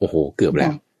โอ้โหเกือบแล้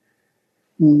ว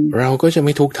เราก็จะไ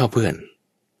ม่ทุกข์เท่าเพื่อน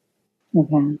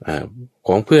ข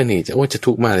องเพื่อนนี่จะ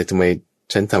ทุกข์มากเลยทำไม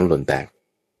ฉันทำหล่นแตก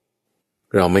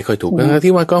เราไม่ค่อยทุกข์แล้ว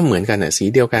ที่ว่าก็เหมือนกันสี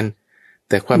เดียวกัน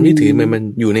แต่ความยึดถือมัน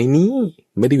อยู่ในนี้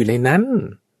ไม่ได้อยู่ในนั้น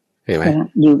เห็นไหม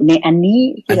อยู่ในอันนี้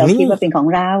ที่เราคิดว่าเป็นของ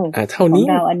เราเท่านี้ขอ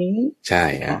งเราอันนี้ใช่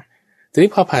ทีนี้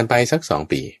พอผ่านไปสัก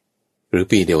2 ปีหรือ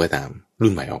ปีเดียวก็ตามรุ่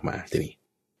นใหม่ออกมาทีนี้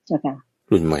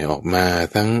รุ่นใหม่ออกมา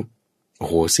ทั้งโอ้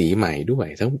โหสีใหม่ด้วย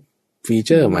ทั้งฟีเ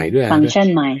จอร์ใหม่ด้วยฟังก์ชัน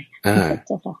ใหม่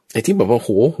ไอ้ที่แบบว่าโห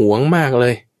หวงมากเล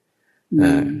ย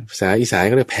ภาษาอีสาน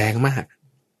ก็เลยแพงมาก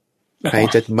ใคร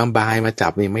จะมาบายมาจั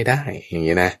บนี่ไม่ได้อย่าง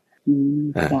นี้นะ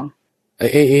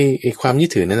ไอ้ความยึด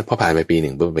ถือนั้นพอผ่านไปปี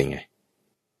 1ปุ๊บเป็นไง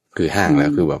คือห่างแล้ว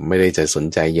คือแบบไม่ได้จะสน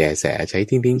ใจแยแสใช้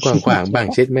ทิ้งๆกว้างๆบ้าง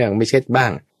เช็ดบ้างไม่เช็ดบ้า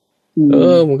ง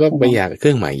มันก็ไปอยากเค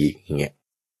รื่องใหม่อีกอย่างเงี้ย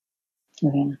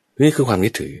นี่คือความยึ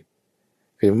ดถือ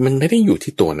คือมันไม่ได้อยู่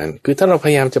ที่ตัวนั้นคือถ้าเราพ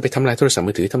ยายามจะไปทำลายโทรศัพท์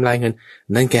มือถือทำลายเงิน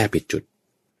นั่นแก้ผิดจุด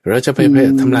เราจะไป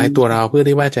ทำลายตัวเราเพื่อ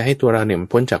ที่ว่าจะให้ตัวเราเนี่ยมัน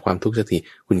พ้นจากความทุกข์สักที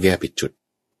คุณแก้ผิดจุด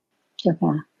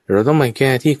เราต้องมาแ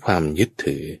ก้ที่ความยึด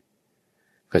ถือ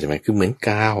เข้าใจไหมคือเหมือนก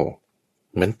าว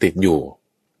มันติดอยู่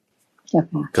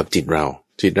กับจิตเรา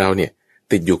เนี่ย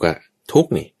ติดอยู่กับทุก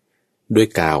ข์นี่ด้วย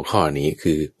กาวข้อนี้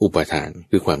คืออุปทาน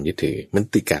คือความยึดถือมัน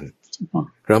ติดกัน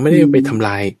เราไม่ได้ไปทำล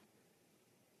าย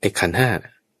ไอ้ขันธ์ห้า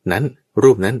นั้น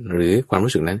รูปนั้นหรือความ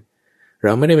รู้สึกนั้นเร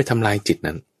าไม่ได้ไปทำลายจิต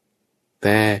นั้นแ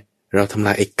ต่เราทำล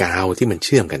ายไอ้กาวที่มันเ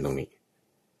ชื่อมกันตรงนี้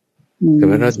แต่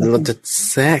ว่าเราจะ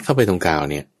แทรกเข้าไปตรงกาว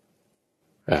เนี่ย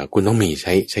คุณต้องมี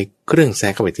ใช้เครื่องแทร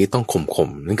กเข้าไปที่ต้องคม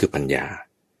นั่นคือปัญญา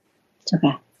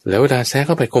แล้วเวลาแทรกเ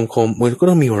ข้าไปคมมันก็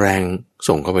ต้องมีแรง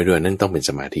ส่งเข้าไปด้วยนั่นต้องเป็น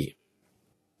สมาธิ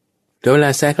แล้วเวลา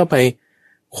แทรกเข้าไป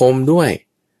คมด้วย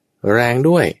แรง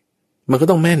ด้วยมันก็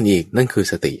ต้องแม่นอีกนั่นคือ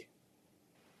สติ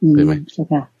เห็นไหม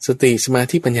สติสมา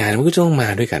ธิปัญญามันก็จะต้องมา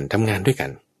ด้วยกันทำงานด้วยกัน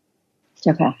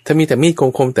ถ้ามีแต่มีด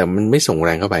คมแต่มันไม่ส่งแร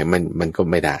งเข้าไปมันก็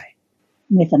ไม่ได้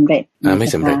ไม่สำเร็จไม่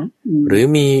สำเร็จหรือ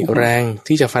มีแรง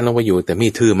ที่จะฟันลงไปอยู่แต่มี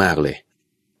ทื่อมากเลย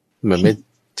มันไม่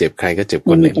เจ็บใครก็เจ็บ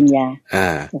คนหนึ่ง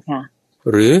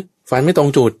หรือฟันไม่ตรง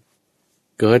จุด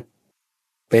เกิด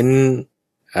เป็น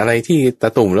อะไรที่ตะ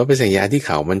ตุ่มแล้วไปใส่ยาที่เ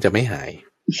ขามันจะไม่หาย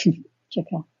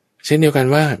เช่นเดียวกัน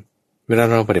ว่าเวลา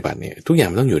เราปฏิบัติเนี่ยทุกอย่าง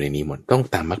มันต้องอยู่ในนี้หมดต้อง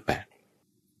ตามมรรคแปด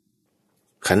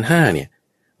ขันธ์ห้าเนี่ย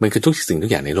มันคือทุกสิ่งทุ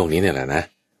กอย่างในโลกนี้เนี่ยแหละนะ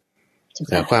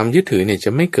แต่ความยึดถือเนี่ยจ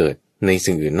ะไม่เกิดใน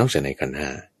สิ่งอื่นนอกจากในขันธ์ห้า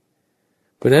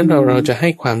เพราะฉะนั้นเราจะให้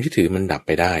ความยึดถือมันดับไ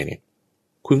ปได้เนี่ย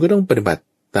คุณก็ต้องปฏิบัติ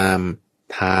ตาม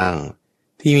ทาง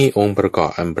ที่มีองค์ประกอบ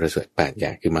อันประเสริฐ8อย่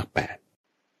างคือมรรค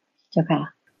8เจ้าค่ะ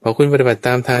พอคุณปฏิบัติต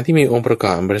ามทางที่มีองค์ประก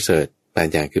อบอันประเสริฐ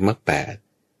8อย่างคือมรรค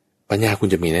8ปัญญาคุณ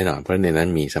จะมีแน่นอนเพราะในนั้น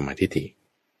มีสมาธิ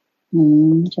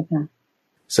เจ้าค่ะ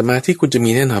สมาธิคุณจะมี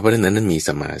แน่นอนเพราะในนั้นมีส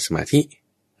มาธิ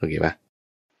โอเคป่ะ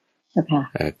เจ้าค่ะ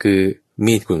คือ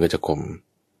มีดคุณก็จะคม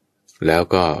แล้ว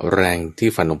ก็แรงที่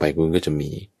ฟันลงไปคุณก็จะ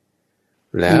มี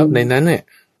แล้วในนั้นเนี่ย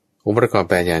องค์ประกอบ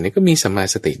8อย่างนี้ก็มีสัมมา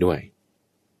สติด้วย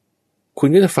คุณ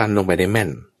ก็จะฟันลงไปได้แม่น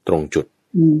ตรงจุด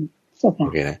โอ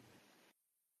เคนะ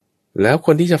แล้วค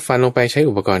นที่จะฟันลงไปใช้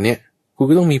อุปกรณ์เนี่ยคุณ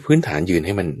ก็ต้องมีพื้นฐานยืนใ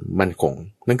ห้มันมั่นคง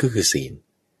นั่นก็คือศีล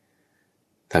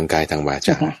ทางกายทางวาจ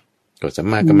าก็สัม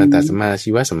มากัมมันตสัมมาชี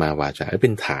วะสัมมาวาจาเป็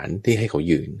นฐานที่ให้เขา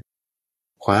ยืน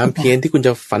ความเพียรที่คุณจ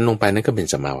ะฟันลงไปนั่นก็เป็น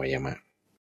สัมมาวายามะ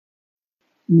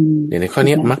ในข้อ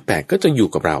นี้มรรค8ก็จะอยู่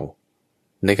กับเรา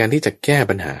ในการที่จะแก้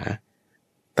ปัญหา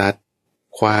ตัด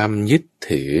ความยึด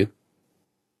ถือ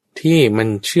ที่มัน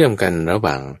เชื่อมกันระห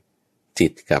ว่างจิ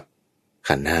ตกับ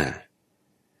ขันธ์ห้า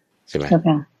ใช่ไหม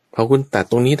พอคุณตัด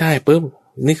ตรงนี้ได้ปุ๊บ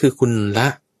นี่คือคุณละ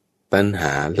ตัณห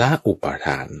าละอุปาท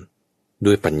าน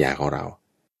ด้วยปัญญาของเรา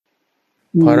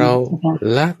พอเรา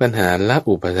ละตัณหาละ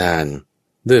อุปาทาน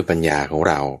ด้วยปัญญาของ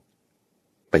เรา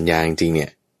ปัญญาจริงๆเนี่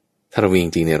ยถ้าเราจ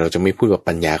ริงๆเนี่ยเราจะไม่พูดว่า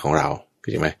ปัญญาของเรา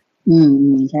ใช่ไหม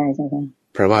ใช่ใช่ค่ะ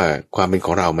เพราะว่าความเป็นข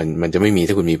องเรามันจะไม่มี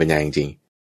ถ้าคุณมีปัญญาจริง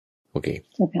ๆโอเค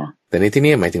ใช่ค่ะแต่ในที่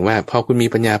นี้หมายถึงว่าพอคุณมี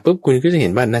ปัญญาปุ๊บคุณก็จะเห็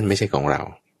นว่านั่นไม่ใช่ของเรา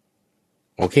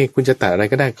โอเคคุณจะตัดอะไร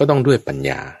ก็ได้ก็ต้องด้วยปัญญ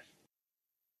า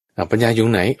ปัญญาอยู่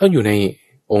ไหนอยู่ใน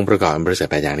องค์ประกอบอันประเสริฐ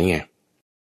8อย่างนี้ไง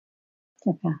ใ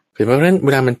ช่ค่ะเพราะฉะนั้นเว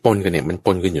ลามันปนกันเนี่ยมันป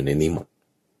นกันอยู่ในนี้หมด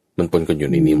มันปนกันอยู่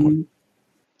ในนี้หมด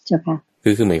ใช่ค่ะคื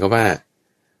อเหมือนกับว่า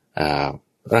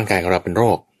ร่างกายของเราเป็นโร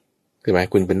คใช่ไหม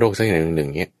คุณเป็นโรคสักอย่างหนึ่ง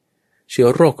เนี้ยเชื้อ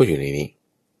โรคก็อยู่ในนี้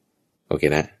โอเค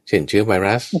นะเช่นเชื้อไว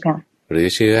รัสหรือ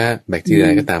เชื้อแบคทีเรียอะไ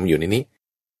รก็ตามอยู่ในนี้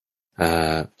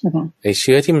ไอเ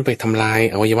ชื้อที่มันไปทำลาย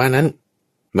อวัยวะนั้น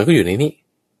มันก็อยู่ในนี้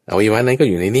อวัยวะนั้นก็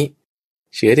อยู่ในนี้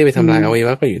เชื้อที่ไปทำลายอวัยว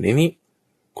ะก็อยู่ในนี้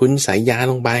คุณใส่ยา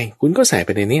ลงไปคุณก็ใส่ไป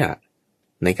ในนี้อ่ะ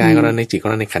ในกายของเราในจิตของ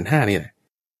เราในขันธ์ห้านี่แหละ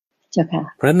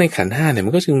เพราะฉะนั้นในขันธ์ห้าเนี่ยมั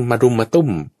นก็จึงมารุมมาตุ้ม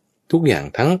ทุกอย่าง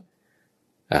ทั้ง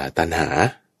ตัณหา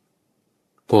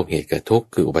พวกเหตุเกิดทุกข์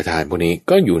คืออุปาทานพวกนี้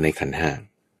ก็อยู่ในขันธ์ห้า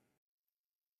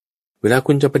เวลา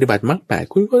คุณจะปฏิบัติมรรค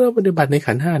8คุณก็ต้องปฏิบัติใน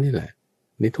ขันธ์ห้านี่แหละ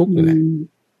ในทุกข์นี่แหละ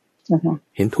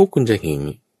เห็นทุกข์คุณจะเห็น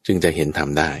จึงจะเห็นธรรม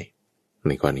ได้ใ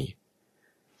นกรณี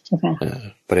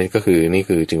ประเด็นก็คือนี่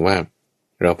คือจึงว่า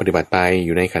เราปฏิบัติไปอ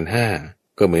ยู่ในขันธ์ห้า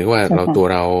ก็เหมือนว่าเราตัว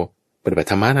เราปฏิบัติ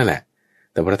ธรรมะนั่นแหละ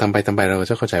แต่พอเราทำไปเรา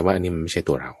จะเข้าใจว่าอันนี้มันไม่ใช่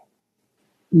ตัวเรา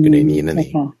อยู่ในนี้นั่นเอ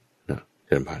งเ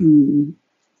ชิญผ่าน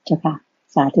เจ้าค่ะ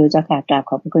สาธุเจ้าค่ะกราบ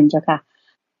ขอบพระคุณเจ้าค่ะ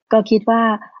ก็คิดว่า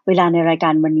เวลาในรายกา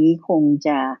รวันนี้คงจ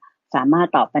ะสามารถ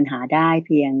ตอบปัญหาได้เ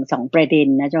พียง2ประเด็น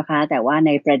นะเจ้าค่ะแต่ว่าใ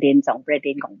นประเด็น2ประเ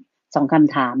ด็นของ2ค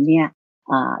ำถามเนี่ย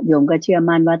โยมก็เชื่อ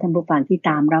มั่นว่าท่านผู้ฟังที่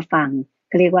ตามรับฟัง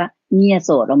ก็เรียกว่าเงี่ยโส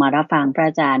ดออกมารับฟังพระ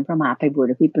อาจารย์พระมหาไพบูล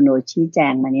ย์อภิปุโนชี้แจ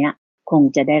งมาเนี้ยคง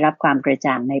จะได้รับความกระ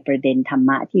จ่างในประเด็นธรรม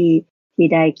ะที่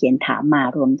ได้เขียนถามมา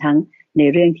รวมทั้งใน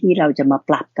เรื่องที่เราจะมา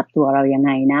ปรับกับตัวเรายังไ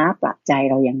งนะปรับใจ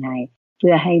เรายังไงเ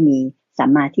พื่อให้มีสัม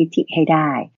มาทิฏฐิให้ได้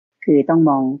คือต้อง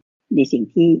มองในสิ่ง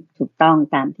ที่ถูกต้อง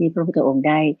ตามที่พระพุทธองค์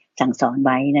ได้สั่งสอนไ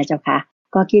ว้นะเจ้าค่ะ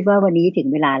ก็คิดว่าวันนี้ถึง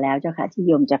เวลาแล้วเจ้าค่ะที่โ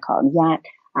ยมจะขออนุญาต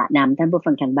นำท่านผู้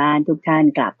ฟังทางบ้านทุกท่าน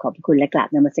กราบขอบพระคุณและกราบ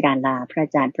นมัสการลาพระอ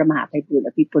าจารย์พระมหาไพบูลย์อ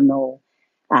ภิปุโน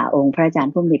องค์พระอาจาร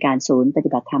ย์ผู้อำนวยการศูนย์ปฏิ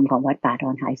บัติธรรมของวัดป่าดอ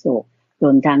นหายโศกร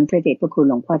วมทั้งพระเดชพระคุณ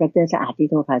หลวงพ่อดร.สะอาดทิ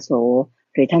โตภาโส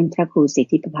หรือท่านพระครูสิท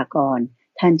ธิประภากร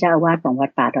ท่านเจ้าอาวาสของวั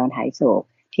ดป่าดอนหายโศก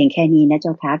เพียงแค่นี้นะเจ้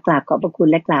าค่ะกราบขอบพระคุณ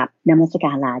และกราบนมัสก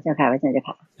ารลาเจ้าค่ะพระอาจารย์เจ้า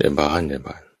ค่ะเดินบานเดินบ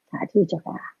านสาธุเจ้า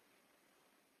ค่ะ